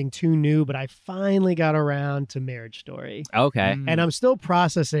see anything too new, but I finally got around to Marriage Story. okay. Mm. And I'm still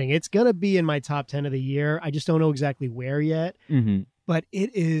processing. It's going to be in my top 10 of the year. I just don't know exactly where yet, Mhm. but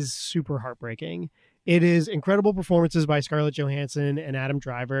it is super heartbreaking. It is incredible performances by Scarlett Johansson and Adam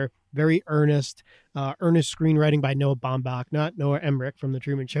Driver. Very earnest screenwriting by Noah Baumbach, not Noah Emmerich from The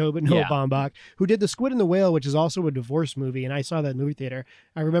Truman Show, but Noah Yeah. Baumbach, who did The Squid and the Whale, which is also a divorce movie. And I saw that in the movie theater.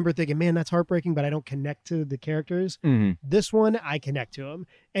 I remember thinking, man, that's heartbreaking, but I don't connect to the characters. Mhm. This one, I connect to them.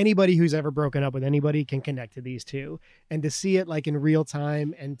 Anybody who's ever broken up with anybody can connect to these two. And to see it like in real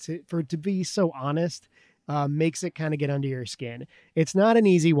time and for it to be so honest, makes it kind of get under your skin. It's not an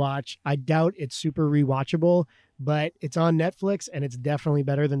easy watch. I doubt it's super rewatchable, but it's on Netflix and it's definitely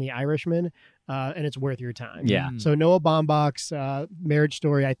better than The Irishman, and it's worth your time. Yeah. So Noah Baumbach's Marriage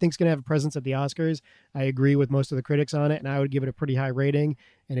Story, I think, is going to have a presence at the Oscars. I agree with most of the critics on it, and I would give it a pretty high rating.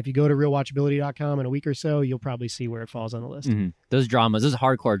 And if you go to realwatchability.com in a week or so, you'll probably see where it falls on the list. Mhm. Those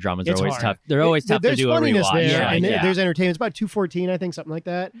hardcore dramas are It's always hard. tough. They're always tough to There's do a funniness rewatch. there, Yeah, and yeah. there's entertainment. It's about 214, I think, something like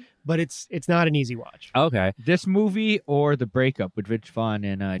that. But it's not an easy watch. Okay. This movie or The Breakup with Vince Vaughn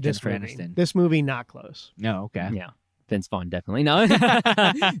and This Jennifer movie. Aniston? This movie, not close. No, okay. Yeah. Vince Vaughn, definitely. No.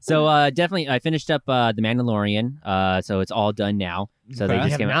 So definitely, I finished up The Mandalorian. So it's all done now. So Okay. they I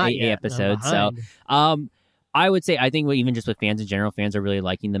just have came out not 8 yet. I'm episodes. So behind. I would say, I think even just with fans in general, fans are really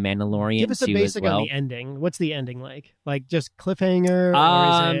liking The Mandalorian Give us a too basic as well. on the ending. What's the ending like? Like just cliffhanger,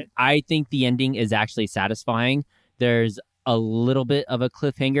 or is it? I think the ending is actually satisfying. There's a little bit of a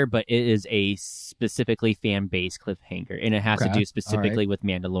cliffhanger, but it is a specifically fan-based cliffhanger, and it has to Okay. do specifically with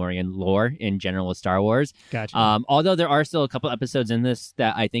Mandalorian lore in general with Star Wars. Gotcha. Although there are still a couple episodes in this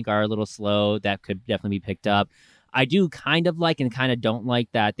that I think are a little slow that could definitely be picked up. I do kind of like and kind of don't like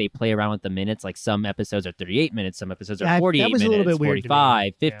that they play around with the minutes. Like some episodes are 38 minutes, some episodes are That 48 was a minutes, little bit weird to me.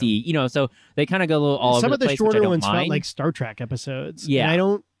 45, 50, so they kind of go a little all Some over of the place, which I shorter don't ones mind. felt like Star Trek episodes. Yeah.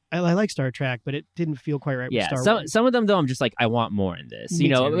 And I like Star Trek, but it didn't feel quite right Yeah, with Star Wars. some of them though, I'm just like, I want more in this. Me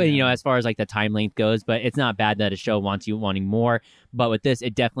too, yeah. As far as like the time length goes, but it's not bad that a show wants you wanting more. But with this,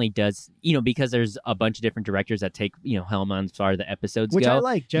 it definitely does. Because there's a bunch of different directors that take helm on as far as the episodes Which go. I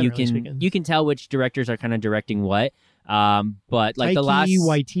like, generally speaking. You can tell which directors are kind of directing what. But like the Taika last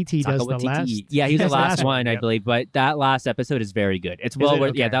Waititi does the Taika last. Waititi. Yeah, he's the That's last one, I yep. believe. But that last episode is very good. It's well it?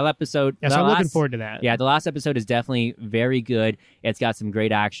 worth. Yeah, Okay. that episode. Yeah, so that I'm looking last- forward to that. Yeah, the last episode is definitely very good. It's got some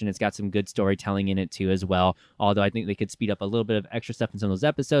great action. It's got some good storytelling in it too as well. Although I think they could speed up a little bit of extra stuff in some of those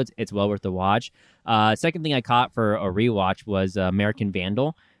episodes. It's well worth the watch. Second thing I caught for a rewatch was American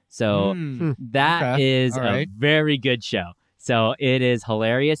Vandal. So that Okay. is All a right. very good show. So it is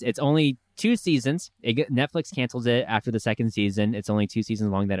hilarious. It's only 2 seasons. Netflix cancels it after the second season. It's only 2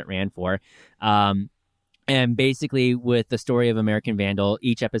 seasons long that it ran for. And basically, with the story of American Vandal,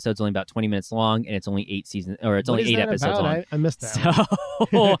 each episode's only about 20 minutes long, and it's only 8 seasons, or it's What only is 8 that episodes about? long. I missed that.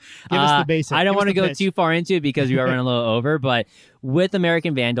 So, Give us the basic. I don't Give us want to the go pitch. too far into it because we are running a little over. But with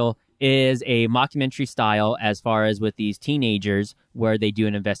American Vandal is a mockumentary style as far as with these teenagers where they do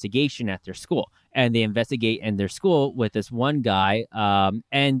an investigation at their school. And they investigate in their school with this one guy.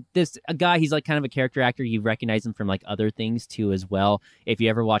 And this guy, he's like kind of a character actor. You recognize him from like other things too as well. If you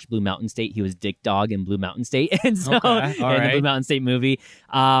ever watch Blue Mountain State, he was Dick Dog in Blue Mountain State. And so Okay, all in the right. Blue Mountain State movie.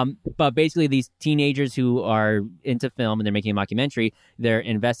 But basically these teenagers who are into film and they're making a mockumentary, they're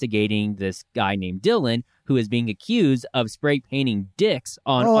investigating this guy named Dylan who is being accused of spray painting dicks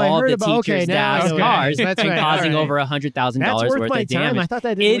on Oh, I all heard the about- okay, teachers' now I dad's know what it cars is. That's and right, causing all right. over $100,000 That's worth worth my of time. damage. I thought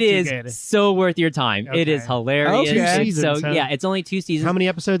that didn't It look too is good. so worth your time. It is Okay. hilarious. Okay. 2 And seasons, so huh? yeah, it's only 2 seasons. How many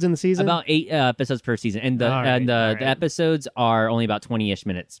episodes in the season? About 8 episodes per season, and the All right, all right. the episodes are only about 20-ish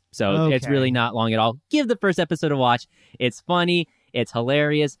minutes, so it's Okay. really not long at all. Give the first episode a watch. It's funny. It's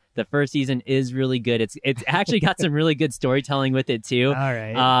hilarious. The first season is really good. It's actually got some really good storytelling with it too. All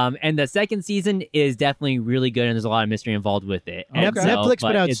right. And the second season is definitely really good, and there's a lot of mystery involved with it. And so- Netflix but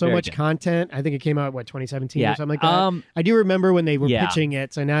put out it's so very much good. content. I think it came out 2017 Yeah. or something like that. I do remember when they were Yeah. pitching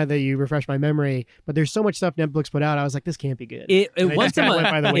it. So now that you refresh my memory, but there's so much stuff Netflix put out. I was like, this can't be good. It And won just some. kinda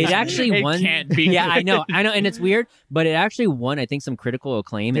went by the It wayside. actually It won. can't be Yeah, good. I know, and it's weird, but it actually won. I think some critical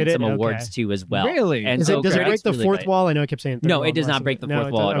acclaim Did and it? some Okay. awards too as well. Really? And Is so it, does it break critics the really fourth like- wall? I know I kept saying. third No, wall it does most not of break it. the No, fourth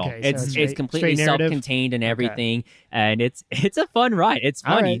it wall at doesn't- all. okay, so It's straight- completely straight narrative. self-contained and everything, and it's a fun ride. It's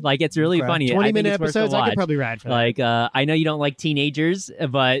All funny, right. like it's really Okay. funny. I think 20-minute it's worth the episodes. I watch. could probably ride for that. Like I know you don't like teenagers,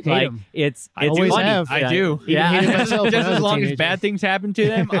 but Hate like 'em. it's I always funny. have. I Yeah. do. Yeah. Even hated myself when Just I was as a long as teenager. bad things happen to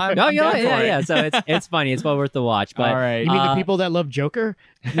them, I'm No, down for it. yeah. So it's funny. It's well worth the watch. But All right. You mean the uh, people that love Joker?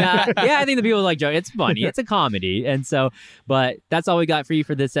 yeah, I think the people like Joe. It's funny. It's a comedy, and so. But that's all we got for you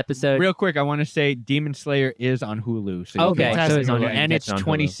for this episode. Real quick, I want to say Demon Slayer is on Hulu. So you Okay, can so watch it's it. on- and catch it's it on Hulu.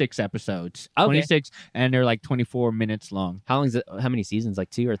 26 episodes. Okay. 26, and they're like 24 minutes long. How long is it? How many seasons? Like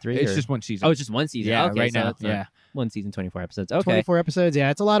 2 or 3? It's or- just one season. Oh, it's just one season. yeah, okay, right so now. that's not- Yeah. 1 season, 24 episodes. Okay. 24 episodes.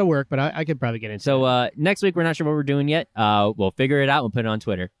 Yeah, it's a lot of work, but I could probably get into it. So next week we're not sure what we're doing yet. We'll figure it out. We'll put it on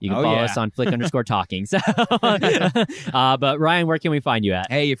Twitter. You can Oh, follow yeah. us on flick_talking. So, but Ryan, where can we find you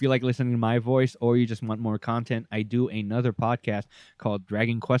at? Hey, if you like listening to my voice or you just want more content, I do another podcast called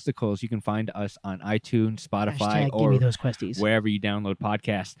Dragon Questicles. You can find us on iTunes, Spotify, Hashtag give or me those questies. wherever you download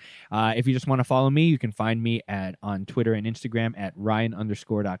podcasts. If you just want to follow me, you can find me on Twitter and Instagram at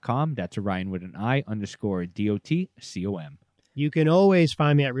Ryan_.com. That's a Ryan with an I _DOTCOM. You can always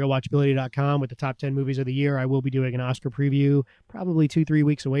find me at realwatchability.com with the top 10 movies of the year. I will be doing an Oscar preview probably 2-3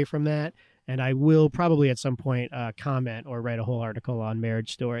 weeks away from that. And I will probably at some point comment or write a whole article on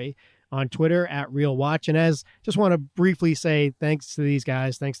Marriage Story on Twitter at RealWatch. And as just want to briefly say thanks to these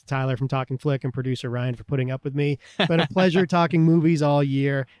guys, thanks to Tyler from Talking Flick and producer Ryan for putting up with me. It's been a pleasure talking movies all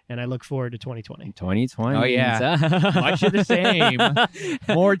year, and I look forward to 2020. 2020. Oh, yeah. Much of the same.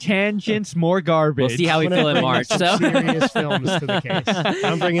 More tangents, more garbage. We'll see how we I'm gonna feel in bring March. some So serious films to the case.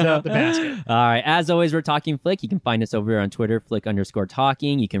 I'm bringing out the basket. All right. As always, we're Talking Flick. You can find us over on Twitter,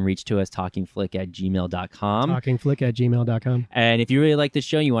 flick_talking. You can reach to us, talkingflick@gmail.com. Talkingflick@gmail.com. And if you really like this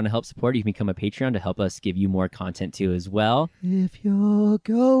show, you want to help support it, you can become a Patreon to help us give you more content too as well. If you're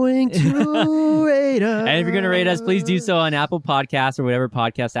going to rate us. And if you're going to rate us, please do so on Apple Podcasts or whatever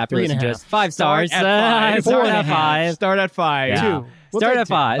podcast app you're 3.5. listening to us. 5 stars. Start at 5. Start at 4.5. 5. Start at 5. Yeah. 2. We'll Start take at 2.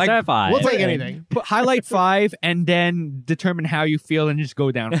 5. Like, Start at 5. We'll take anything. Highlight 5 and then determine how you feel and just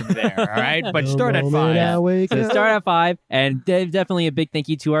go down from there. All right, but start at 5. I wake So up. start at 5, and definitely a big thank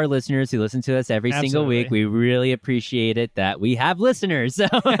you to our listeners who listen to us every single Absolutely. week. We really appreciate it that we have listeners. So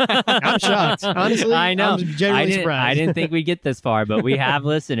I'm shocked. Honestly, I know. I'm genuinely surprised. I didn't think we'd get this far, but we have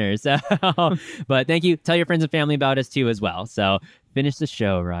listeners. So, but thank you. Tell your friends and family about us too as well. So finish the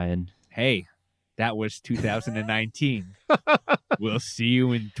show, Ryan. Hey, that was 2019. We'll see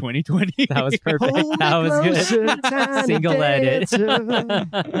you in 2020. That was perfect. Hold me That was closer, good. tiny Single edit.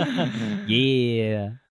 dancer. Yeah.